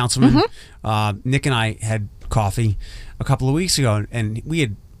 city councilman. Mm-hmm. Nick and I had coffee a couple of weeks ago, and we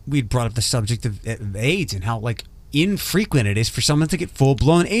had brought up the subject of AIDS and how like infrequent it is for someone to get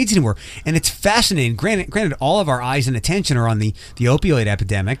full-blown AIDS anymore. And it's fascinating. Granted, all of our eyes and attention are on the opioid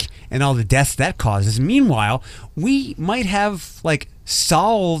epidemic and all the deaths that causes. Meanwhile, we might have like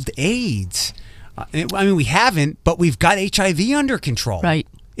solved AIDS. I mean, we haven't, but we've got HIV under control. Right.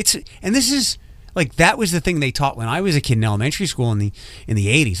 And this is like, that was the thing they taught when I was a kid in elementary school in the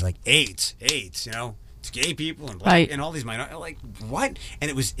 80s. Like AIDS, it's gay people and black, right. and all these minorities. Like, what? And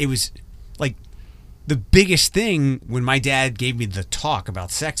it was like the biggest thing when my dad gave me the talk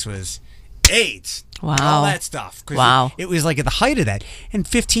about sex was AIDS. Wow. All that stuff. Wow. It was like at the height of that. And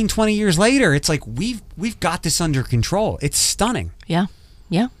 15, 20 years later, it's like we've got this under control. It's stunning. Yeah.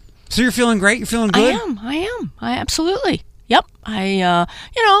 Yeah. So you're feeling great? You're feeling good? I am. I absolutely. Yep. I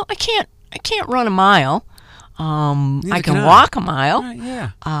can't run a mile. I can walk a mile. Right,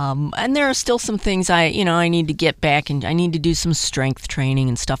 yeah. And there are still some things I need to get back, and I need to do some strength training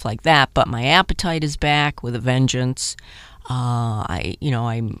and stuff like that. But my appetite is back with a vengeance.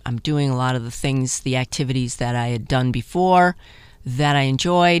 I'm doing a lot of the things, the activities that I had done before that I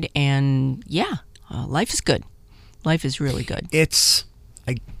enjoyed, and life is good. Life is really good. It's,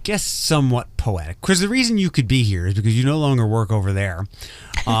 I guess, somewhat poetic, because the reason you could be here is because you no longer work over there.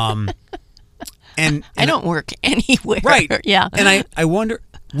 And I don't work anywhere. Right. Yeah. And I wonder,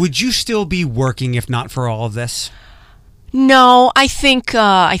 would you still be working if not for all of this? No, I think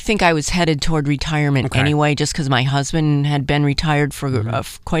I was headed toward retirement Okay. anyway, just because my husband had been retired for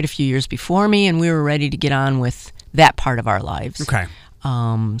quite a few years before me, and we were ready to get on with that part of our lives. Okay.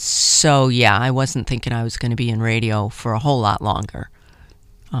 So yeah, I wasn't thinking I was going to be in radio for a whole lot longer.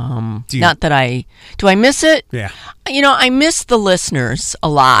 Not that do I miss it? Yeah. I miss the listeners a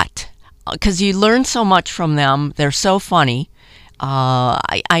lot. because you learn so much from them. They're so funny.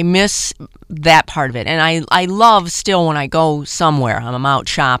 I miss that part of it. And I love still when I go somewhere, I'm out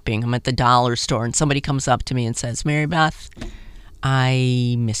shopping, I'm at the dollar store, and somebody comes up to me and says, Mary Beth,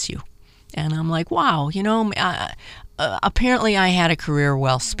 I miss you. And I'm like, wow, apparently I had a career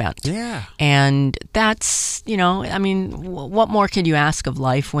well spent. Yeah. And that's, I mean, what more could you ask of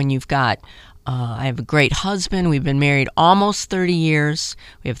life when you've got, I have a great husband. We've been married almost 30 years.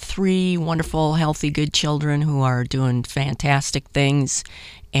 We have 3 wonderful, healthy, good children who are doing fantastic things.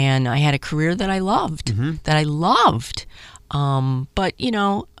 And I had a career that I loved, But,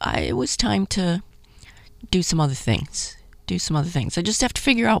 it was time to do some other things. I just have to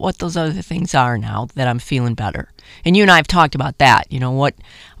figure out what those other things are now that I'm feeling better. And you and I have talked about that. What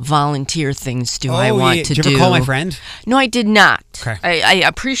volunteer things do I want to do? Did you ever call my friend? No, I did not. Okay. I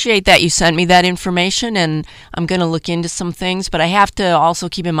appreciate that you sent me that information, and I'm going to look into some things. But I have to also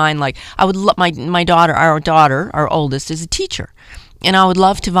keep in mind, like, I would love my daughter, our oldest, is a teacher, and I would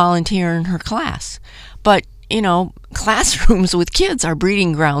love to volunteer in her class. But classrooms with kids are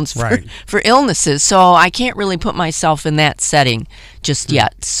breeding grounds for illnesses, so I can't really put myself in that setting just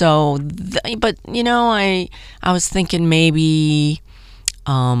yet. So, but I was thinking maybe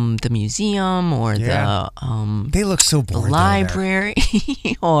the museum or they look so bored, the library,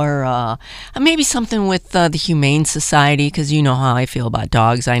 or maybe something with the Humane Society, because you know how I feel about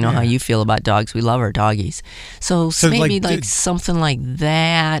dogs. I know how you feel about dogs. We love our doggies. So maybe like something like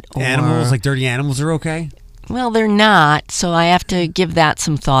that. Or, animals, like dirty animals, are okay. Well, they're not, so I have to give that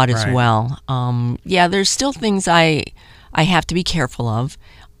some thought as well. There's still things I have to be careful of.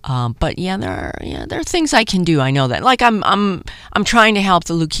 But there are things I can do. I know that. Like I'm trying to help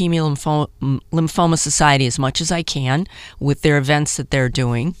the Leukemia Lymphoma Society as much as I can with their events that they're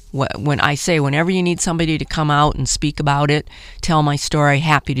doing. When I say whenever you need somebody to come out and speak about it, tell my story,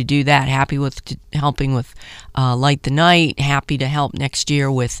 happy to do that. Happy with helping with Light the Night. Happy to help next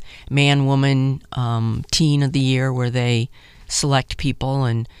year with Man Woman Teen of the Year, where they select people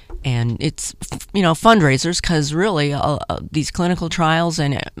and it's fundraisers, because really these clinical trials,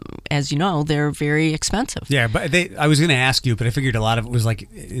 and as you know, they're very expensive. Yeah, but I was going to ask you, but I figured a lot of it was like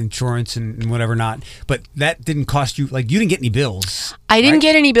insurance and whatever not. But that didn't cost you, like, you didn't get any bills. I didn't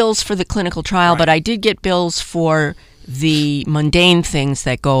get any bills for the clinical trial, but I did get bills for the mundane things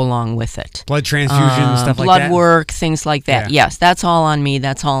that go along with it. Blood transfusion, stuff like that? Blood work, things like that. Yeah. Yes, that's all on me.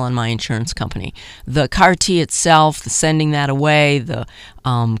 That's all on my insurance company. The CAR-T itself, the sending that away, the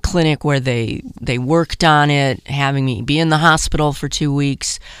clinic where they worked on it, having me be in the hospital for 2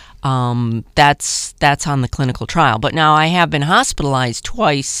 weeks, that's on the clinical trial. But now I have been hospitalized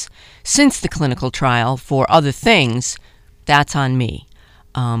twice since the clinical trial for other things. That's on me.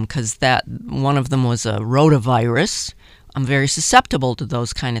 Because that one of them was a rotavirus. I'm very susceptible to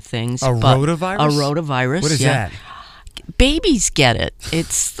those kind of things. Rotavirus? A rotavirus. What is that? Babies get it.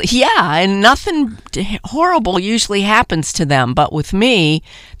 It's and nothing horrible usually happens to them. But with me,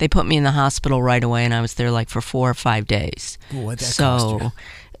 they put me in the hospital right away, and I was there like for 4 or 5 days. Ooh, what'd that cost you?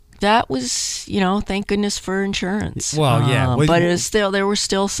 That was, thank goodness for insurance. Well, yeah. But there were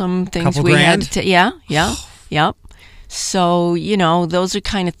still some things we had to. Yep. So, those are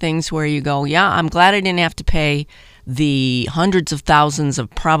kind of things where you go, I'm glad I didn't have to pay the hundreds of thousands of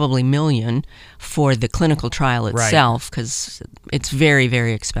probably million for the clinical trial itself, because it's very,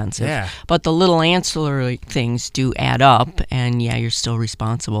 very expensive. Yeah. But the little ancillary things do add up, and you're still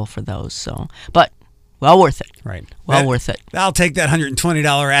responsible for those. So, but well worth it. Right. Worth it. I'll take that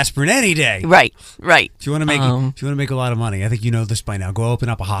 $120 aspirin any day. Right. If you want to make a lot of money, I think you know this by now. Go open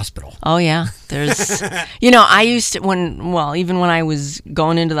up a hospital. Oh yeah, there's. I used to even when I was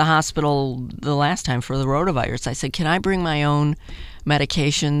going into the hospital the last time for the rotavirus, I said, "Can I bring my own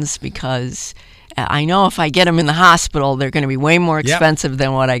medications? Because I know if I get them in the hospital, they're going to be way more expensive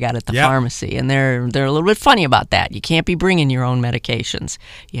than what I got at the pharmacy." And they're a little bit funny about that. You can't be bringing your own medications.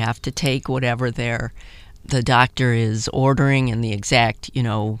 You have to take whatever the doctor is ordering and the exact,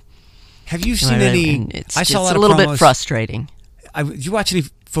 Have you seen any? I saw it's a little bit frustrating. Did you watch any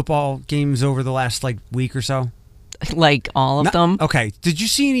football games over the last week or so? Like all of them? Okay. Did you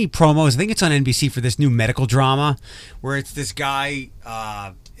see any promos? I think it's on NBC for this new medical drama where it's this guy.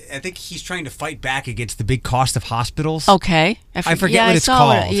 I think he's trying to fight back against the big cost of hospitals. Okay. I forget what it's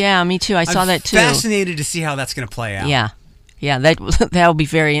called. Yeah, me too. I saw that too. Fascinated to see how that's going to play out. Yeah, that'll be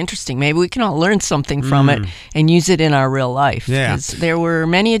very interesting. Maybe we can all learn something from it and use it in our real life. Yeah. Because there were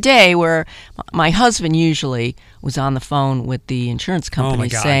many a day where my husband usually was on the phone with the insurance company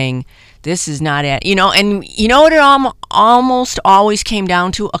saying, this is not and you know what it almost always came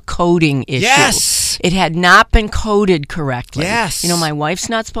down to? A coding issue. Yes! Yes. It had not been coded correctly. Yes. You know, my wife's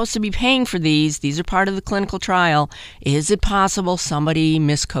not supposed to be paying for these. These are part of the clinical trial. Is it possible somebody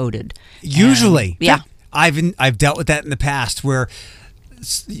miscoded? Usually. Yeah. I've dealt with that in the past where,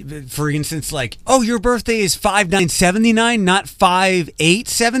 for instance, like, oh, your birthday is 5/9/79, not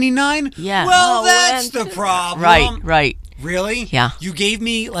 5/8/79. Yeah. Well, that's the problem. Right. Really? Yeah. You gave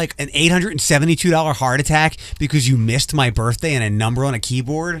me like an $872 heart attack because you missed my birthday and a number on a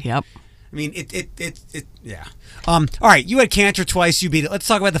keyboard. Yep. I mean, yeah. All right, you had cancer twice. You beat it. Let's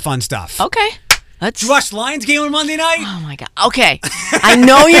talk about the fun stuff. Okay. Did you watch the Lions game on Monday night? Oh my God. Okay. I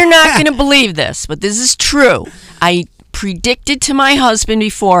know you're not going to believe this, but this is true. I predicted to my husband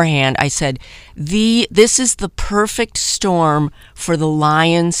beforehand. I said, this is the perfect storm for the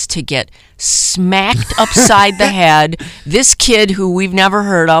Lions to get smacked upside the head. This kid who we've never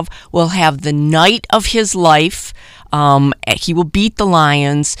heard of will have the night of his life. He will beat the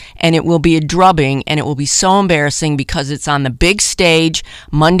Lions, and it will be a drubbing, and it will be so embarrassing because it's on the big stage,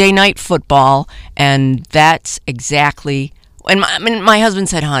 Monday Night Football, and that's exactly. And my husband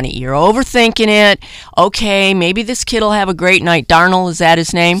said, honey, you're overthinking it. Okay, maybe this kid will have a great night. Darnold, is that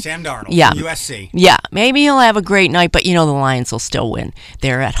his name? Sam Darnold, yeah. USC. Yeah, maybe he'll have a great night, but the Lions will still win.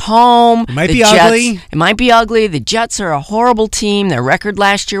 They're at home. It might be ugly. It might be ugly. The Jets are a horrible team. Their record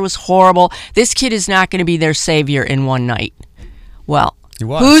last year was horrible. This kid is not going to be their savior in one night. Well,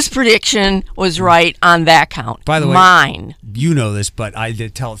 whose prediction was right on that count? By the way, mine. You know this, but I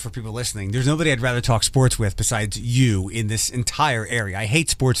did tell it for people listening. There's nobody I'd rather talk sports with besides you in this entire area. I hate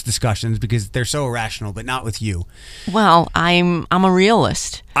sports discussions because they're so irrational, but not with you. Well, I'm a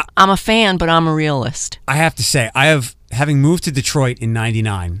realist. I'm a fan, but I'm a realist. I have to say, having moved to Detroit in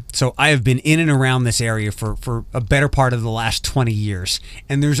 '99, so I have been in and around this area for a better part of the last 20 years.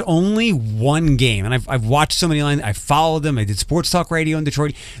 And there's only one game, and I've watched so many Lions. I followed them. I did sports talk radio in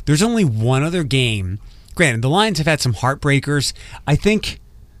Detroit. There's only one other game. Granted, the Lions have had some heartbreakers. I think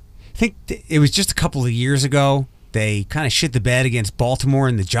it was just a couple of years ago. They kind of shit the bed against Baltimore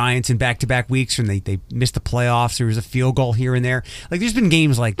and the Giants in back-to-back weeks, and they missed the playoffs. There was a field goal here and there. Like, there's been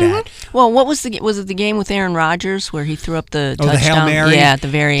games like that. Mm-hmm. Well, was it the game with Aaron Rodgers where he threw up the touchdown? The Hail Mary? Yeah, at the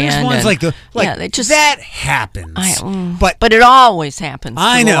very there's end. There's ones that happens. But it always happens.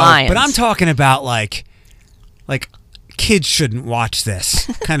 I know, the Lions. but I'm talking about like kids shouldn't watch this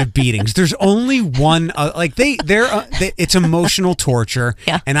kind of beatings. There's only one, it's emotional torture,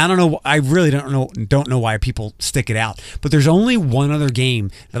 yeah. And I don't know. I really don't know why people stick it out. But there's only one other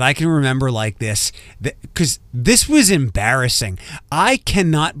game that I can remember like this, because this was embarrassing. I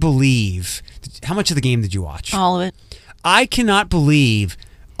cannot believe. How much of the game did you watch? All of it. I cannot believe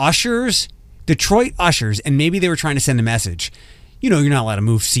Detroit Ushers, and maybe they were trying to send a message. You're not allowed to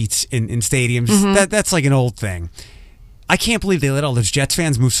move seats in stadiums. Mm-hmm. That's like an old thing. I can't believe they let all those Jets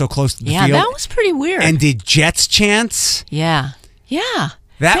fans move so close to the field. Yeah, that was pretty weird. And did Jets chants? Yeah.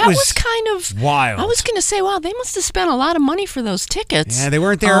 That was kind of wild. I was going to say, wow, they must have spent a lot of money for those tickets. Yeah, they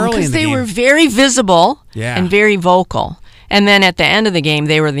weren't there early in the game. Because they were very visible and very vocal. And then at the end of the game,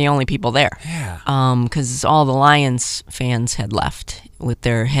 they were the only people there. Yeah. Because all the Lions fans had left with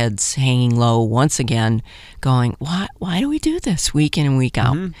their heads hanging low once again, going, why do we do this week in and week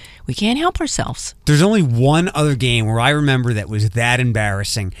out? Mm-hmm. We can't help ourselves. There's only one other game where I remember that was that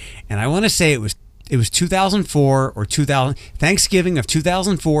embarrassing, and I want to say it was 2004 or 2000, Thanksgiving of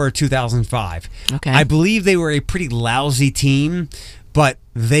 2004 or 2005. Okay. I believe they were a pretty lousy team, but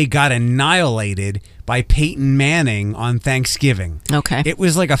they got annihilated by Peyton Manning on Thanksgiving. Okay. It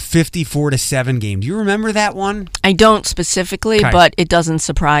was like a 54-7 game. Do you remember that one? I don't specifically, Okay. but it doesn't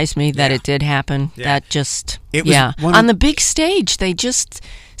surprise me that it did happen. Yeah. That just, It was on the big stage, they just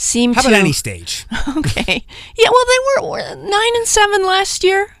seemed How to... about any stage? Okay. Yeah, well, they were 9-7 last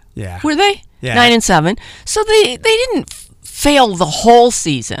year. Yeah. Were they? Yeah. 9-7. So they didn't fail the whole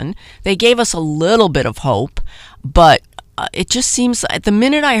season. They gave us a little bit of hope, but it just seems, the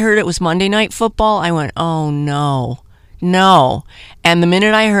minute I heard it was Monday Night Football, I went, oh no. And the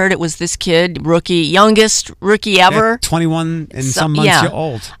minute I heard it was this kid, youngest rookie ever. 21 and some months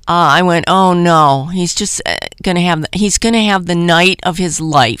old. I went, oh no. He's just going to have the night of his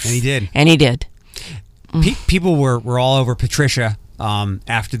life. And he did. Mm. People were all over Patricia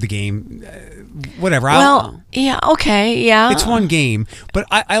after the game. Whatever. It's one game, but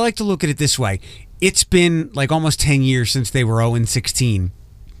I like to look at it this way. It's been like almost 10 years since they were 0-16.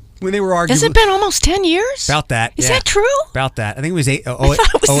 When they were arguing. Has it been almost 10 years? About that. Is that true? About that. I think it was 8. I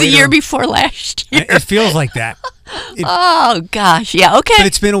thought it was the year before last year. It feels like that. Oh, gosh. Yeah, okay. But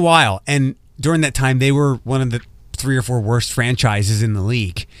it's been a while. And during that time, they were one of the 3 or 4 worst franchises in the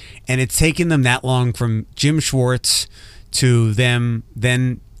league. And it's taken them that long from Jim Schwartz to them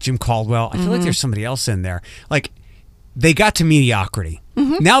then Jim Caldwell. I feel like there's somebody else in there. Like, they got to mediocrity.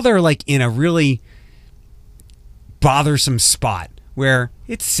 Now they're like in a really bothersome spot where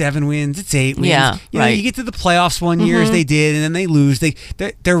it's 7 wins, it's 8 wins. Yeah, you know, right. you get to the playoffs one year as they did, and then they lose.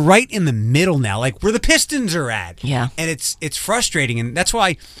 They're right in the middle now, like where the Pistons are at. Yeah. And it's frustrating, and that's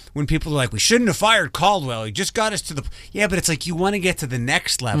why when people are like, we shouldn't have fired Caldwell, he just got us to the... Yeah, but it's like you want to get to the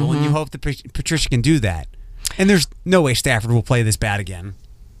next level, and you hope that Patricia can do that. And there's no way Stafford will play this bad again.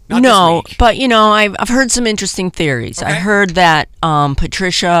 Not No, this week. but I've heard some interesting theories. I Okay. heard that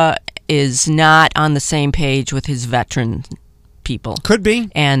Patricia is not on the same page with his veteran people, Could be.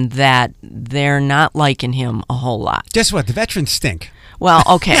 and that they're not liking him a whole lot. Guess what? The veterans stink. Well,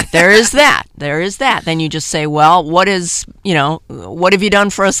 okay, there is that. There is that. Then you just say, well, what have you done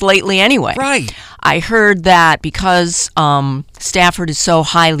for us lately anyway? Right. I heard that because Stafford is so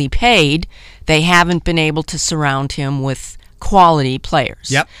highly paid, they haven't been able to surround him with quality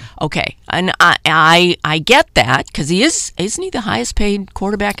players. Yep. Okay, and I get that because isn't he the highest paid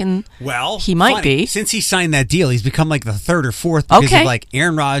quarterback in? Well, he might funny. be. Since he signed that deal, he's become like the third or fourth because Okay. of like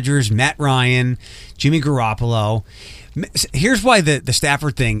Aaron Rodgers, Matt Ryan, Jimmy Garoppolo. Here's why the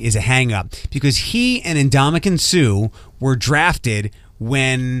Stafford thing is a hang-up. Because he and Ndamukong Suh were drafted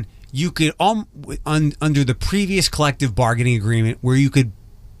when you could, under the previous collective bargaining agreement, where you could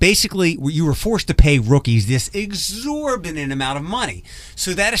basically, you were forced to pay rookies this exorbitant amount of money.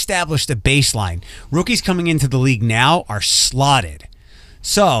 So that established a baseline. Rookies coming into the league now are slotted.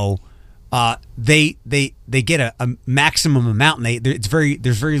 So they get a maximum amount, and there's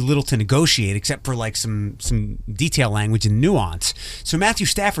very little to negotiate except for like some detail language and nuance. So Matthew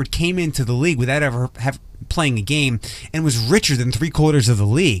Stafford came into the league without ever playing a game and was richer than 3/4 of the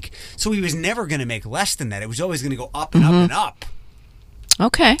league. So he was never going to make less than that. It was always going to go up and up and up.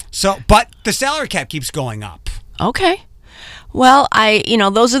 Okay. So, but the salary cap keeps going up. Okay. Well,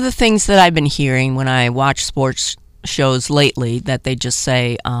 those are the things that I've been hearing when I watch sports shows lately, that they just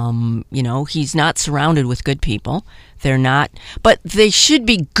say, he's not surrounded with good people. They're not, but they should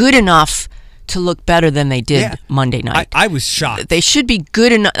be good enough to look better than they did Monday night. I was shocked. They should be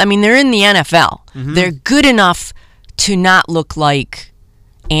good enough. I mean, they're in the NFL. They're good enough to not look like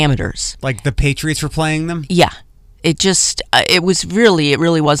amateurs. Like the Patriots were playing them? Yeah. It just, it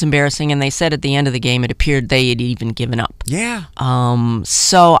really was embarrassing. And they said at the end of the game, it appeared they had even given up. Yeah.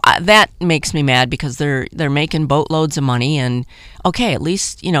 So that makes me mad because they're making boatloads of money, and okay, at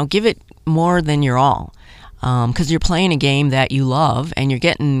least, give it more than your all. Because you're playing a game that you love and you're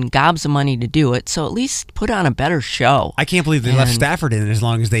getting gobs of money to do it. So at least put on a better show. I can't believe they left Stafford in as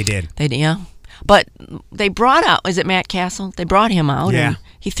long as they did. But they brought out, is it Matt Castle? They brought him out. Yeah. And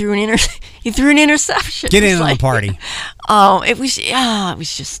he threw an interception. Get in on the party.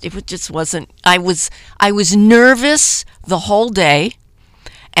 It just wasn't. I was nervous the whole day.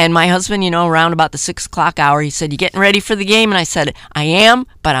 And my husband, around about the 6 o'clock hour, he said, "You getting ready for the game?" And I said, "I am,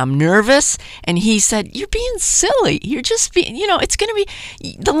 but I'm nervous." And he said, "You're being silly. You're just being, it's going to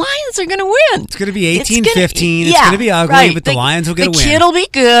be, the Lions are going to win. It's going to be 18-15. It's going to be ugly, right. but the Lions will get a win. The kid will be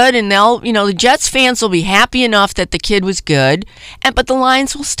good, and the Jets fans will be happy enough that the kid was good, but the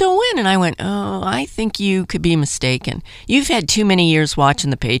Lions will still win." And I went, "Oh, I think you could be mistaken. You've had too many years watching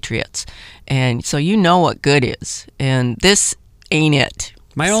the Patriots, and so you know what good is, and this ain't it."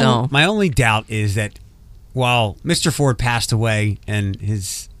 My only doubt is that while Mr. Ford passed away and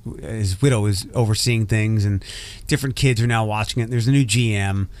his widow is overseeing things and different kids are now watching it, there's a new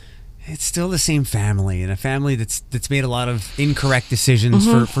GM, it's still the same family, and a family that's made a lot of incorrect decisions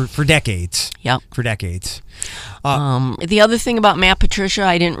for decades. Yep. For decades. The other thing about Matt Patricia,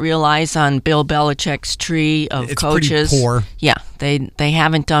 I didn't realize on Bill Belichick's tree of It's coaches. pretty poor. Yeah, they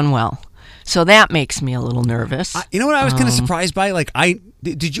haven't done well. So that makes me a little nervous. You know what I was kind of surprised by? Like,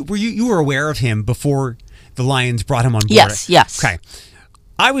 were you aware of him before the Lions brought him on board? Yes. Okay.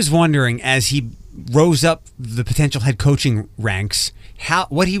 I was wondering, as he rose up the potential head coaching ranks,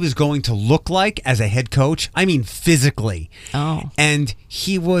 what he was going to look like as a head coach. I mean, physically. Oh. And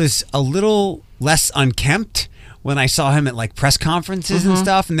he was a little less unkempt when I saw him at like press conferences and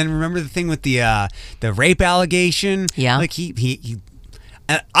stuff. And then remember the thing with the rape allegation? Yeah. Like he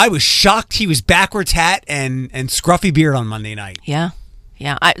I was shocked he was backwards hat and scruffy beard on Monday night. Yeah.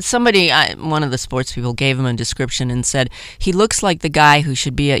 One of the sports people gave him a description and said, he looks like the guy who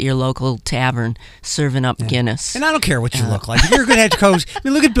should be at your local tavern serving up Guinness. And I don't care what you look like. If you're a good head coach, I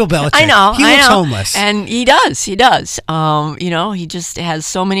mean, look at Bill Belichick. I know. He looks homeless. And he does. He just has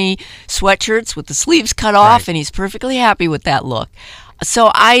so many sweatshirts with the sleeves cut off, and he's perfectly happy with that look.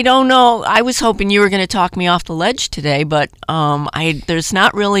 So I don't know. I was hoping you were going to talk me off the ledge today, but there's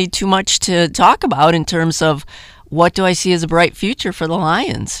not really too much to talk about in terms of what do I see as a bright future for the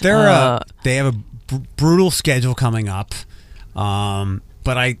Lions? They have a brutal schedule coming up,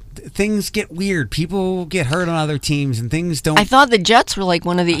 but things get weird. People get hurt on other teams, and things don't. I thought the Jets were like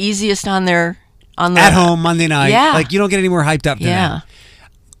one of the easiest on the at home Monday night. Yeah. Like you don't get any more hyped up than that.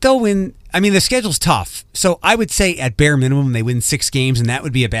 They'll win. I mean, the schedule's tough, so I would say at bare minimum they win 6 games, and that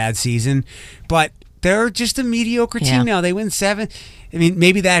would be a bad season. But they're just a mediocre team now. They win 7. I mean,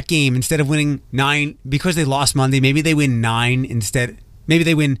 maybe that game, instead of winning 9, because they lost Monday, maybe they win 9 instead. Maybe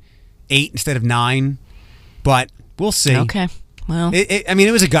they win 8 instead of 9. But we'll see. Okay. Well, I mean,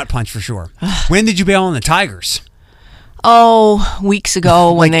 it was a gut punch for sure. When did you bail on the Tigers? Oh, weeks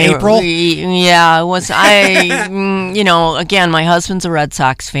ago when like they April? Yeah, it was. Again, my husband's a Red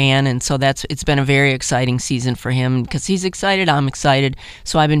Sox fan, and so it's been a very exciting season for him because he's excited. I'm excited,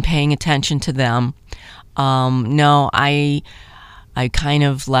 so I've been paying attention to them. No, I kind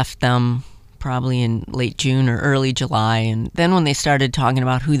of left them probably in late June or early July, and then when they started talking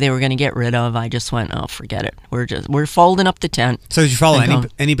about who they were going to get rid of, I just went, oh, forget it. We're folding up the tent. So did you follow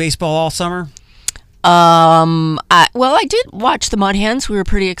any baseball all summer? I did watch the Mud Hens. We were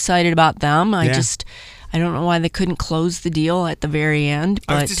pretty excited about them. I don't know why they couldn't close the deal at the very end.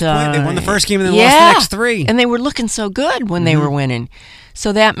 But they won the first game and then lost the next 3. And they were looking so good when they were winning.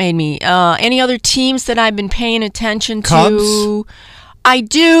 So that made me. Any other teams that I've been paying attention to? Cubs? I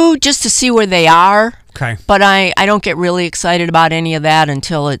do, just to see where they are. Okay. But I don't get really excited about any of that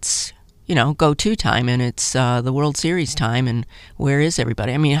until it's go-to time, and it's the World Series time, and where is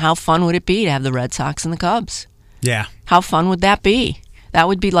everybody? I mean, how fun would it be to have the Red Sox and the Cubs? Yeah. How fun would that be? That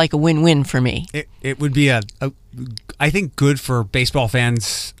would be like a win-win for me. It would be I think, good for baseball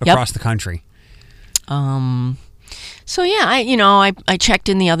fans across the country. So yeah, I checked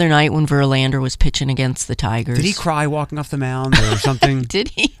in the other night when Verlander was pitching against the Tigers. Did he cry walking off the mound or something? Did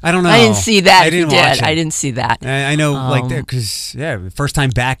he? I don't know. I didn't see that. I didn't watch it. I didn't see that. I know, because first time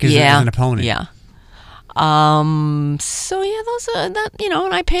back as an opponent. Yeah. So yeah, those are that.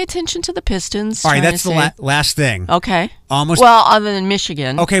 And I pay attention to the Pistons. All right, that's the last thing. Okay. Almost. Well, other than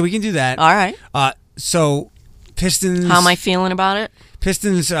Michigan. Okay, we can do that. All right. So Pistons. How am I feeling about it?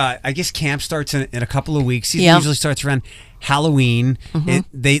 Pistons, I guess camp starts in a couple of weeks. Season usually starts around Halloween.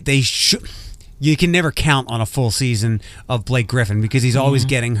 Mm-hmm. You can never count on a full season of Blake Griffin because he's always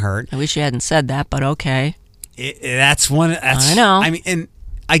getting hurt. I wish you hadn't said that, but okay. I know. I mean, and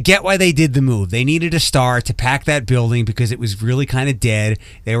I get why they did the move. They needed a star to pack that building because it was really kind of dead.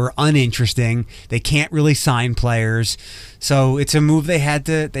 They were uninteresting. They can't really sign players, so it's a move they had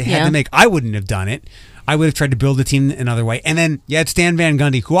to make. I wouldn't have done it. I would have tried to build a team another way. And then you had Stan Van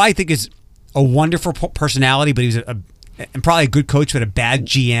Gundy, who I think is a wonderful personality, but he was and probably a good coach, but a bad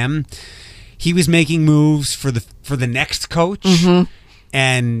GM. He was making moves for the next coach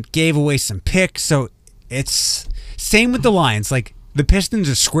and gave away some picks. So it's same with the Lions. Like the Pistons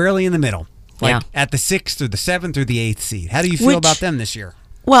are squarely in the middle, at the 6th or the 7th or the 8th seed. How do you feel about them this year?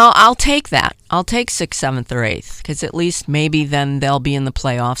 Well, I'll take that. I'll take 6th, 7th, or 8th because at least maybe then they'll be in the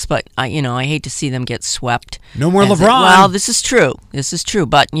playoffs. But I hate to see them get swept. No more LeBron. Well, this is true.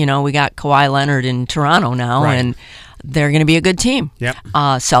 But we got Kawhi Leonard in Toronto now, and they're going to be a good team. Yep.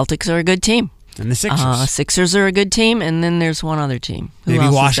 Celtics are a good team. And the Sixers. Sixers are a good team, and then there's one other team. Who maybe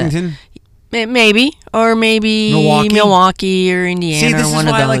else Washington. Maybe, or maybe Milwaukee or Indiana. See, this or one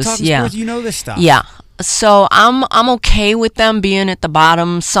is why of those. I like talking sports. You know this stuff. Yeah. So I'm okay with them being at the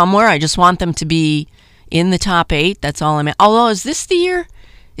bottom somewhere. I just want them to be in the top 8. That's all I'm at. Although, is this the year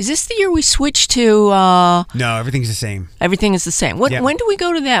we switch to? No, everything's the same. Everything is the same. When do we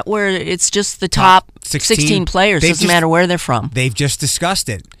go to that where it's just the top 16 players? Doesn't matter where they're from. They've just discussed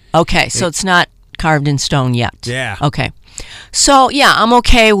it. Okay, so it's not carved in stone yet. Yeah. Okay. So yeah, I'm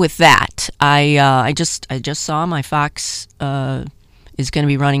okay with that. I just saw my Fox is going to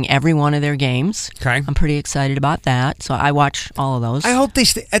be running every one of their games. Okay. I'm pretty excited about that. So I watch all of those. I hope they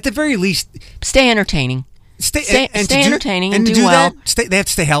stay, at the very least, stay entertaining. Stay entertaining and to do well. They have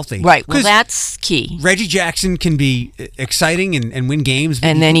to stay healthy. Right. Well, that's key. Reggie Jackson can be exciting and win games.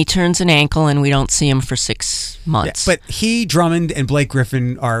 And then he turns an ankle and we don't see him for 6 months. Yeah, but Drummond, and Blake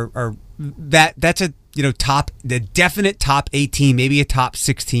Griffin are that's a the definite top 8 team, maybe a top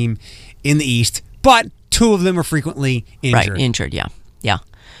 6 team in the East. But 2 of them are frequently injured. Right, injured, yeah.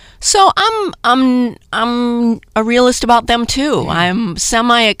 So I'm a realist about them too. I'm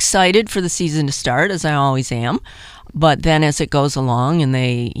semi excited for the season to start, as I always am. But then as it goes along and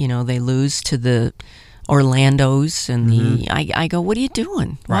they lose to the Orlandos and I go, what are you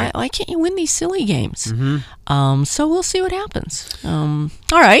doing? Right. Why can't you win these silly games? So we'll see what happens. All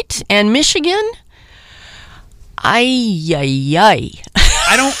right, and Michigan. I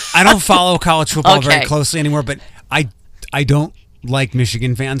don't follow college football very closely anymore, but I don't like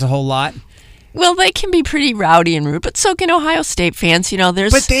Michigan fans a whole lot. Well, they can be pretty rowdy and rude, but so can Ohio State fans. You know,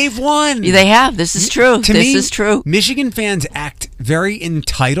 But they've won. They have. This is true. This is true. Michigan fans act very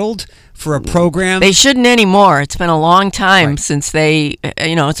entitled for a program. They shouldn't anymore. It's been a long time since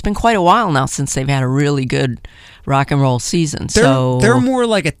it's been quite a while now since they've had a really good rock and roll season. They're more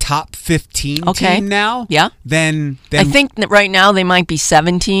like a top 15 team now. Yeah. Than I think that right now they might be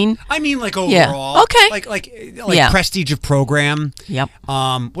 17. I mean, like overall. Yeah. Okay. Like prestige of program. Yep.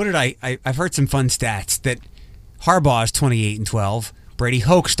 What did I've heard some fun stats that Harbaugh is 28-12. Brady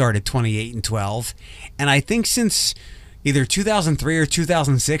Hoke started 28-12, and I think since either 2003 or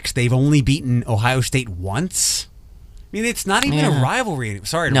 2006 they've only beaten Ohio State once. I mean, it's not even a rivalry.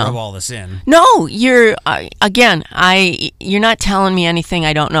 Sorry to rub all this in. No, you're you're not telling me anything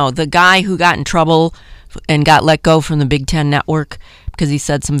I don't know. The guy who got in trouble and got let go from the Big Ten Network because he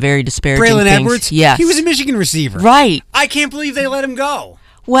said some very disparaging Braylon things. Edwards? Yes. He was a Michigan receiver. Right. I can't believe they let him go.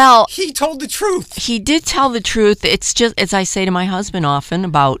 Well, he told the truth. He did tell the truth. It's just, as I say to my husband often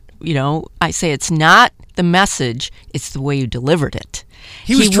about, I say it's not the message, it's the way you delivered it.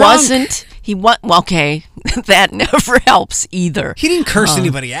 He was drunk. Okay, that never helps either. He didn't curse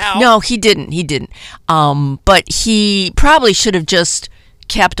anybody out. No, he didn't. But he probably should have just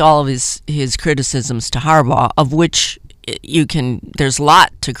kept all of his criticisms to Harbaugh, of which there's a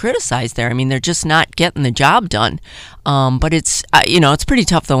lot to criticize there. I mean, they're just not getting the job done. But it's pretty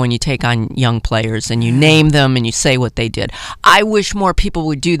tough though when you take on young players and you name them and you say what they did. I wish more people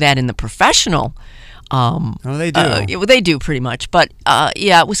would do that in the professional. They do. They do pretty much. But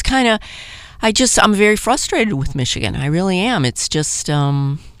it was kind of. I'm very frustrated with Michigan. I really am. It's just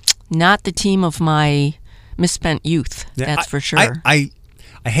not the team of my misspent youth. Yeah, that's for sure. I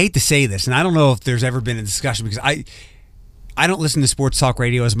hate to say this, and I don't know if there's ever been a discussion because I don't listen to sports talk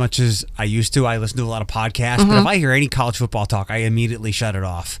radio as much as I used to. I listen to a lot of podcasts, but if I hear any college football talk, I immediately shut it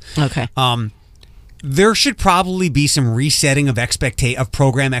off. Okay. There should probably be some resetting of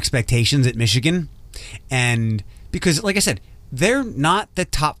program expectations at Michigan, and because, like I said, they're not the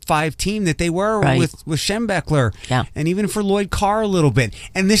top 5 team that they were with Schembechler, and even for Lloyd Carr a little bit.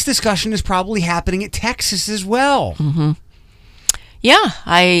 And this discussion is probably happening at Texas as well. Mm-hmm. Yeah,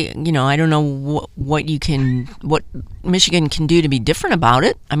 I don't know what Michigan can do to be different about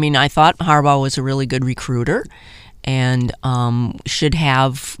it. I mean, I thought Harbaugh was a really good recruiter and should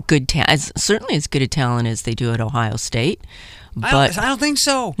have good talent, certainly as good a talent as they do at Ohio State. But I don't think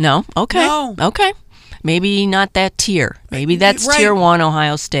so. No? Okay. No. Okay. Maybe not that tier. Maybe that's Tier 1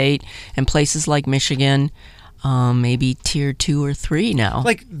 Ohio State and places like Michigan, maybe Tier 2 or 3 now.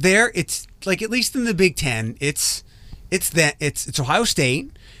 Like there, it's like at least in the Big Ten, it's Ohio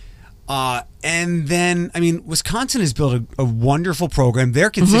State, and then Wisconsin has built a wonderful program.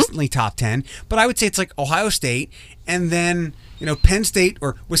 They're consistently top 10, but I would say it's like Ohio State, and then Penn State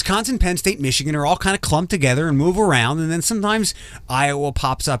or Wisconsin, Penn State, Michigan are all kind of clumped together and move around, and then sometimes Iowa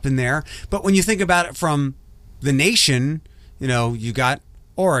pops up in there. But when you think about it from the nation, you got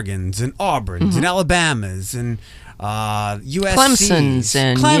Oregons and Auburns and Alabamas and USC's, Clemson's,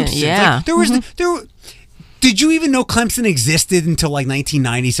 and Like, there was Did you even know Clemson existed until like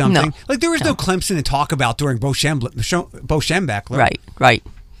 1990 something? No. Like there was no Clemson to talk about during Bo Schembechler. Right.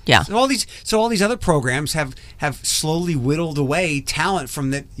 Yeah. So all these other programs have slowly whittled away talent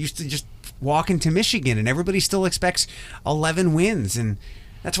from that used to just walk into Michigan, and everybody still expects 11 wins, and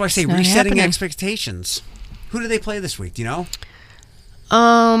that's why I say resetting expectations. Who do they play this week? Do you know?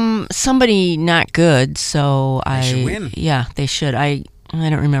 Somebody not good. So they should win. Yeah, they should. I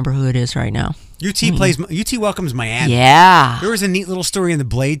don't remember who it is right now. UT welcomes Miami. Yeah. There was a neat little story in the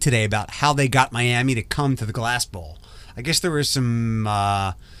Blade today about how they got Miami to come to the Glass Bowl. I guess there was some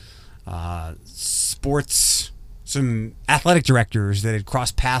some athletic directors that had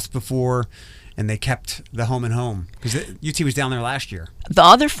crossed paths before, and they kept the home and home because UT was down there last year. The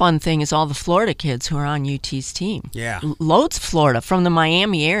other fun thing is all the Florida kids who are on UT's team. Yeah. Loads of Florida from the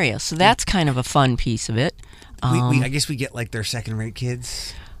Miami area, so that's kind of a fun piece of it. I guess we get like their second-rate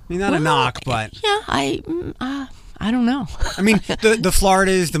kids. I mean, not a knock, but yeah, I don't know. I mean, the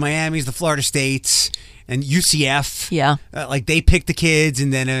Floridas, the Miamis, the Florida States, and UCF. Yeah, like they pick the kids,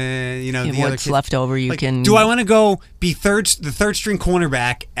 and then the what's other kids left over, you can. Do I want to go be the third string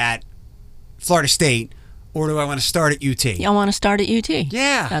cornerback at Florida State, or do I want to start at UT? Yeah, I want to start at UT.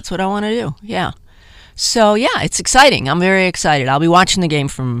 Yeah, that's what I want to do. Yeah. So yeah, it's exciting. I'm very excited. I'll be watching the game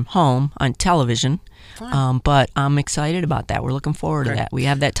from home on television. But I'm excited about that. We're looking forward to that. We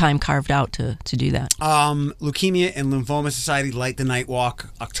have that time carved out to do that. Leukemia and Lymphoma Society Light the Night Walk,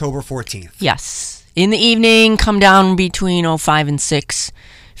 October 14th. Yes. In the evening, come down between 5 and 6.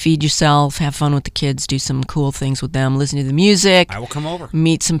 feed yourself, have fun with the kids, do some cool things with them, listen to the music. I will come over.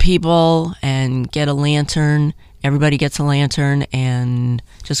 Meet some people and get a lantern. Everybody gets a lantern and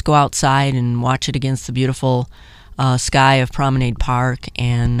just go outside and watch it against the beautiful sky of Promenade Park.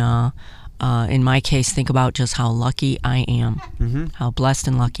 And in my case, think about just how lucky I am, how blessed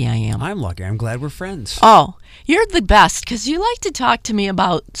and lucky I am. I'm lucky. I'm glad we're friends. Oh, you're the best because you like to talk to me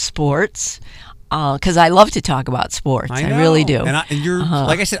about sports. Because I love to talk about sports. I really do. And you're,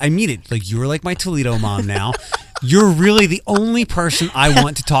 like I said, I mean it. Like, you're like my Toledo mom now. You're really the only person I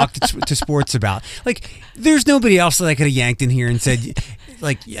want to talk to sports about. Like, there's nobody else that I could have yanked in here and said,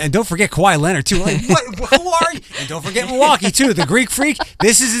 like, and don't forget Kawhi Leonard, too. Like, what? Who are you? And don't forget Milwaukee, too. The Greek Freak.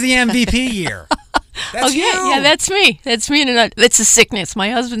 This is the MVP year. That's you. Yeah, that's me. That's me. It's a sickness.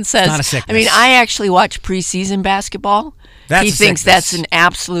 My husband says. It's not a sickness. I mean, I actually watch preseason basketball. He thinks that's an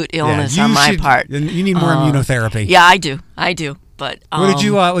absolute illness on my part. You need more immunotherapy. Yeah, I do. But what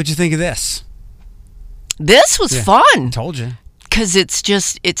did you think of this? This was fun. Told you. Because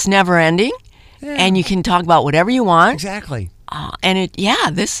it's never ending, and you can talk about whatever you want. Exactly. And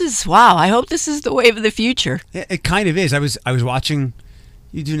this is wow. I hope this is the wave of the future. Yeah, it kind of is. I was watching.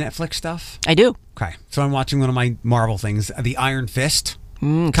 You do Netflix stuff? I do. Okay, so I'm watching one of my Marvel things, the Iron Fist.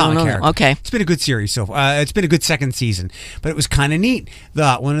 Comic character. Okay, it's been a good series so far. It's been a good second season, but it was kind of neat.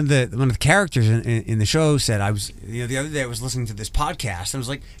 One of the characters in the show said, the other day I was listening to this podcast and I was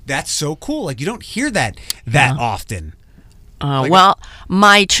like, that's so cool. Like, you don't hear that often. Well,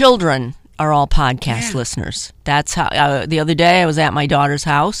 my children are all podcast listeners. That's how. The other day I was at my daughter's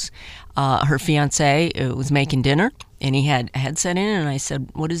house. Her fiance was making dinner, and he had a headset in, and I said,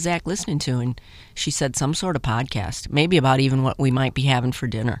 "What is Zach listening to?" And she said, "Some sort of podcast, maybe about even what we might be having for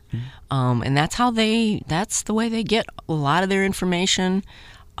dinner." And that's that's the way they get a lot of their information.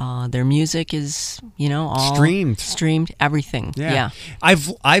 Their music is, all streamed, everything. Yeah.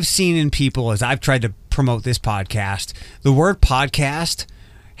 I've seen in people, as I've tried to promote this podcast, the word podcast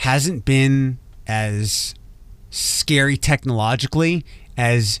hasn't been as scary technologically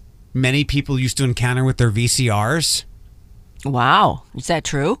as many people used to encounter with their VCRs. Wow. Is that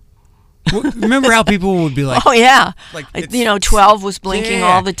true? Remember how people would be like, oh, yeah. Like 12 was blinking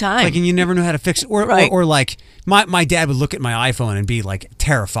all the time. Like, and you never knew how to fix it. Or like, my dad would look at my iPhone and be like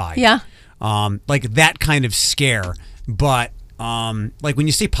terrified. Yeah. Like that kind of scare. But like when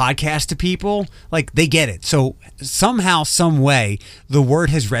you say podcast to people, like they get it. So somehow, some way, the word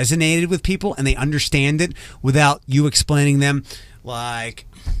has resonated with people and they understand it without you explaining them. Like,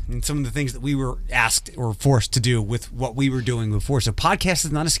 and some of the things that we were asked or forced to do with what we were doing before. So podcast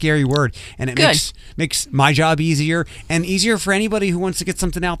is not a scary word, and it makes my job easier and easier for anybody who wants to get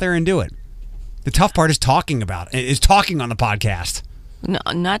something out there and do it. The tough part is talking about it, is talking on the podcast. No,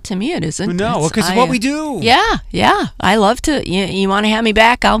 not to me it isn't. No, because it's what we do. Yeah. I love to. You want to have me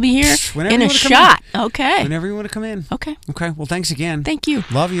back? I'll be here in a shot. Okay. Whenever you want to come in. Okay. Well, thanks again. Thank you.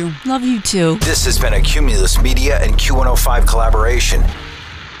 Love you. Love you too. This has been a Cumulus Media and Q105 collaboration.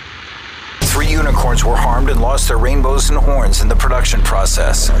 3 unicorns were harmed and lost their rainbows and horns in the production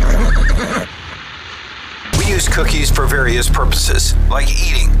process. We use cookies for various purposes, like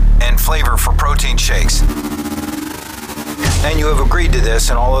eating and flavor for protein shakes. And you have agreed to this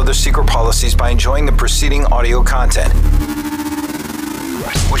and all other secret policies by enjoying the preceding audio content,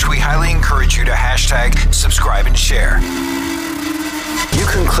 which we highly encourage you to hashtag, subscribe, and share. You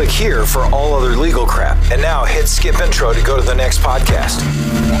can click here for all other legal crap, and now hit skip intro to go to the next podcast.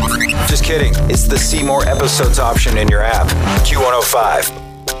 Just kidding, it's the see more episodes option in your app. Q105.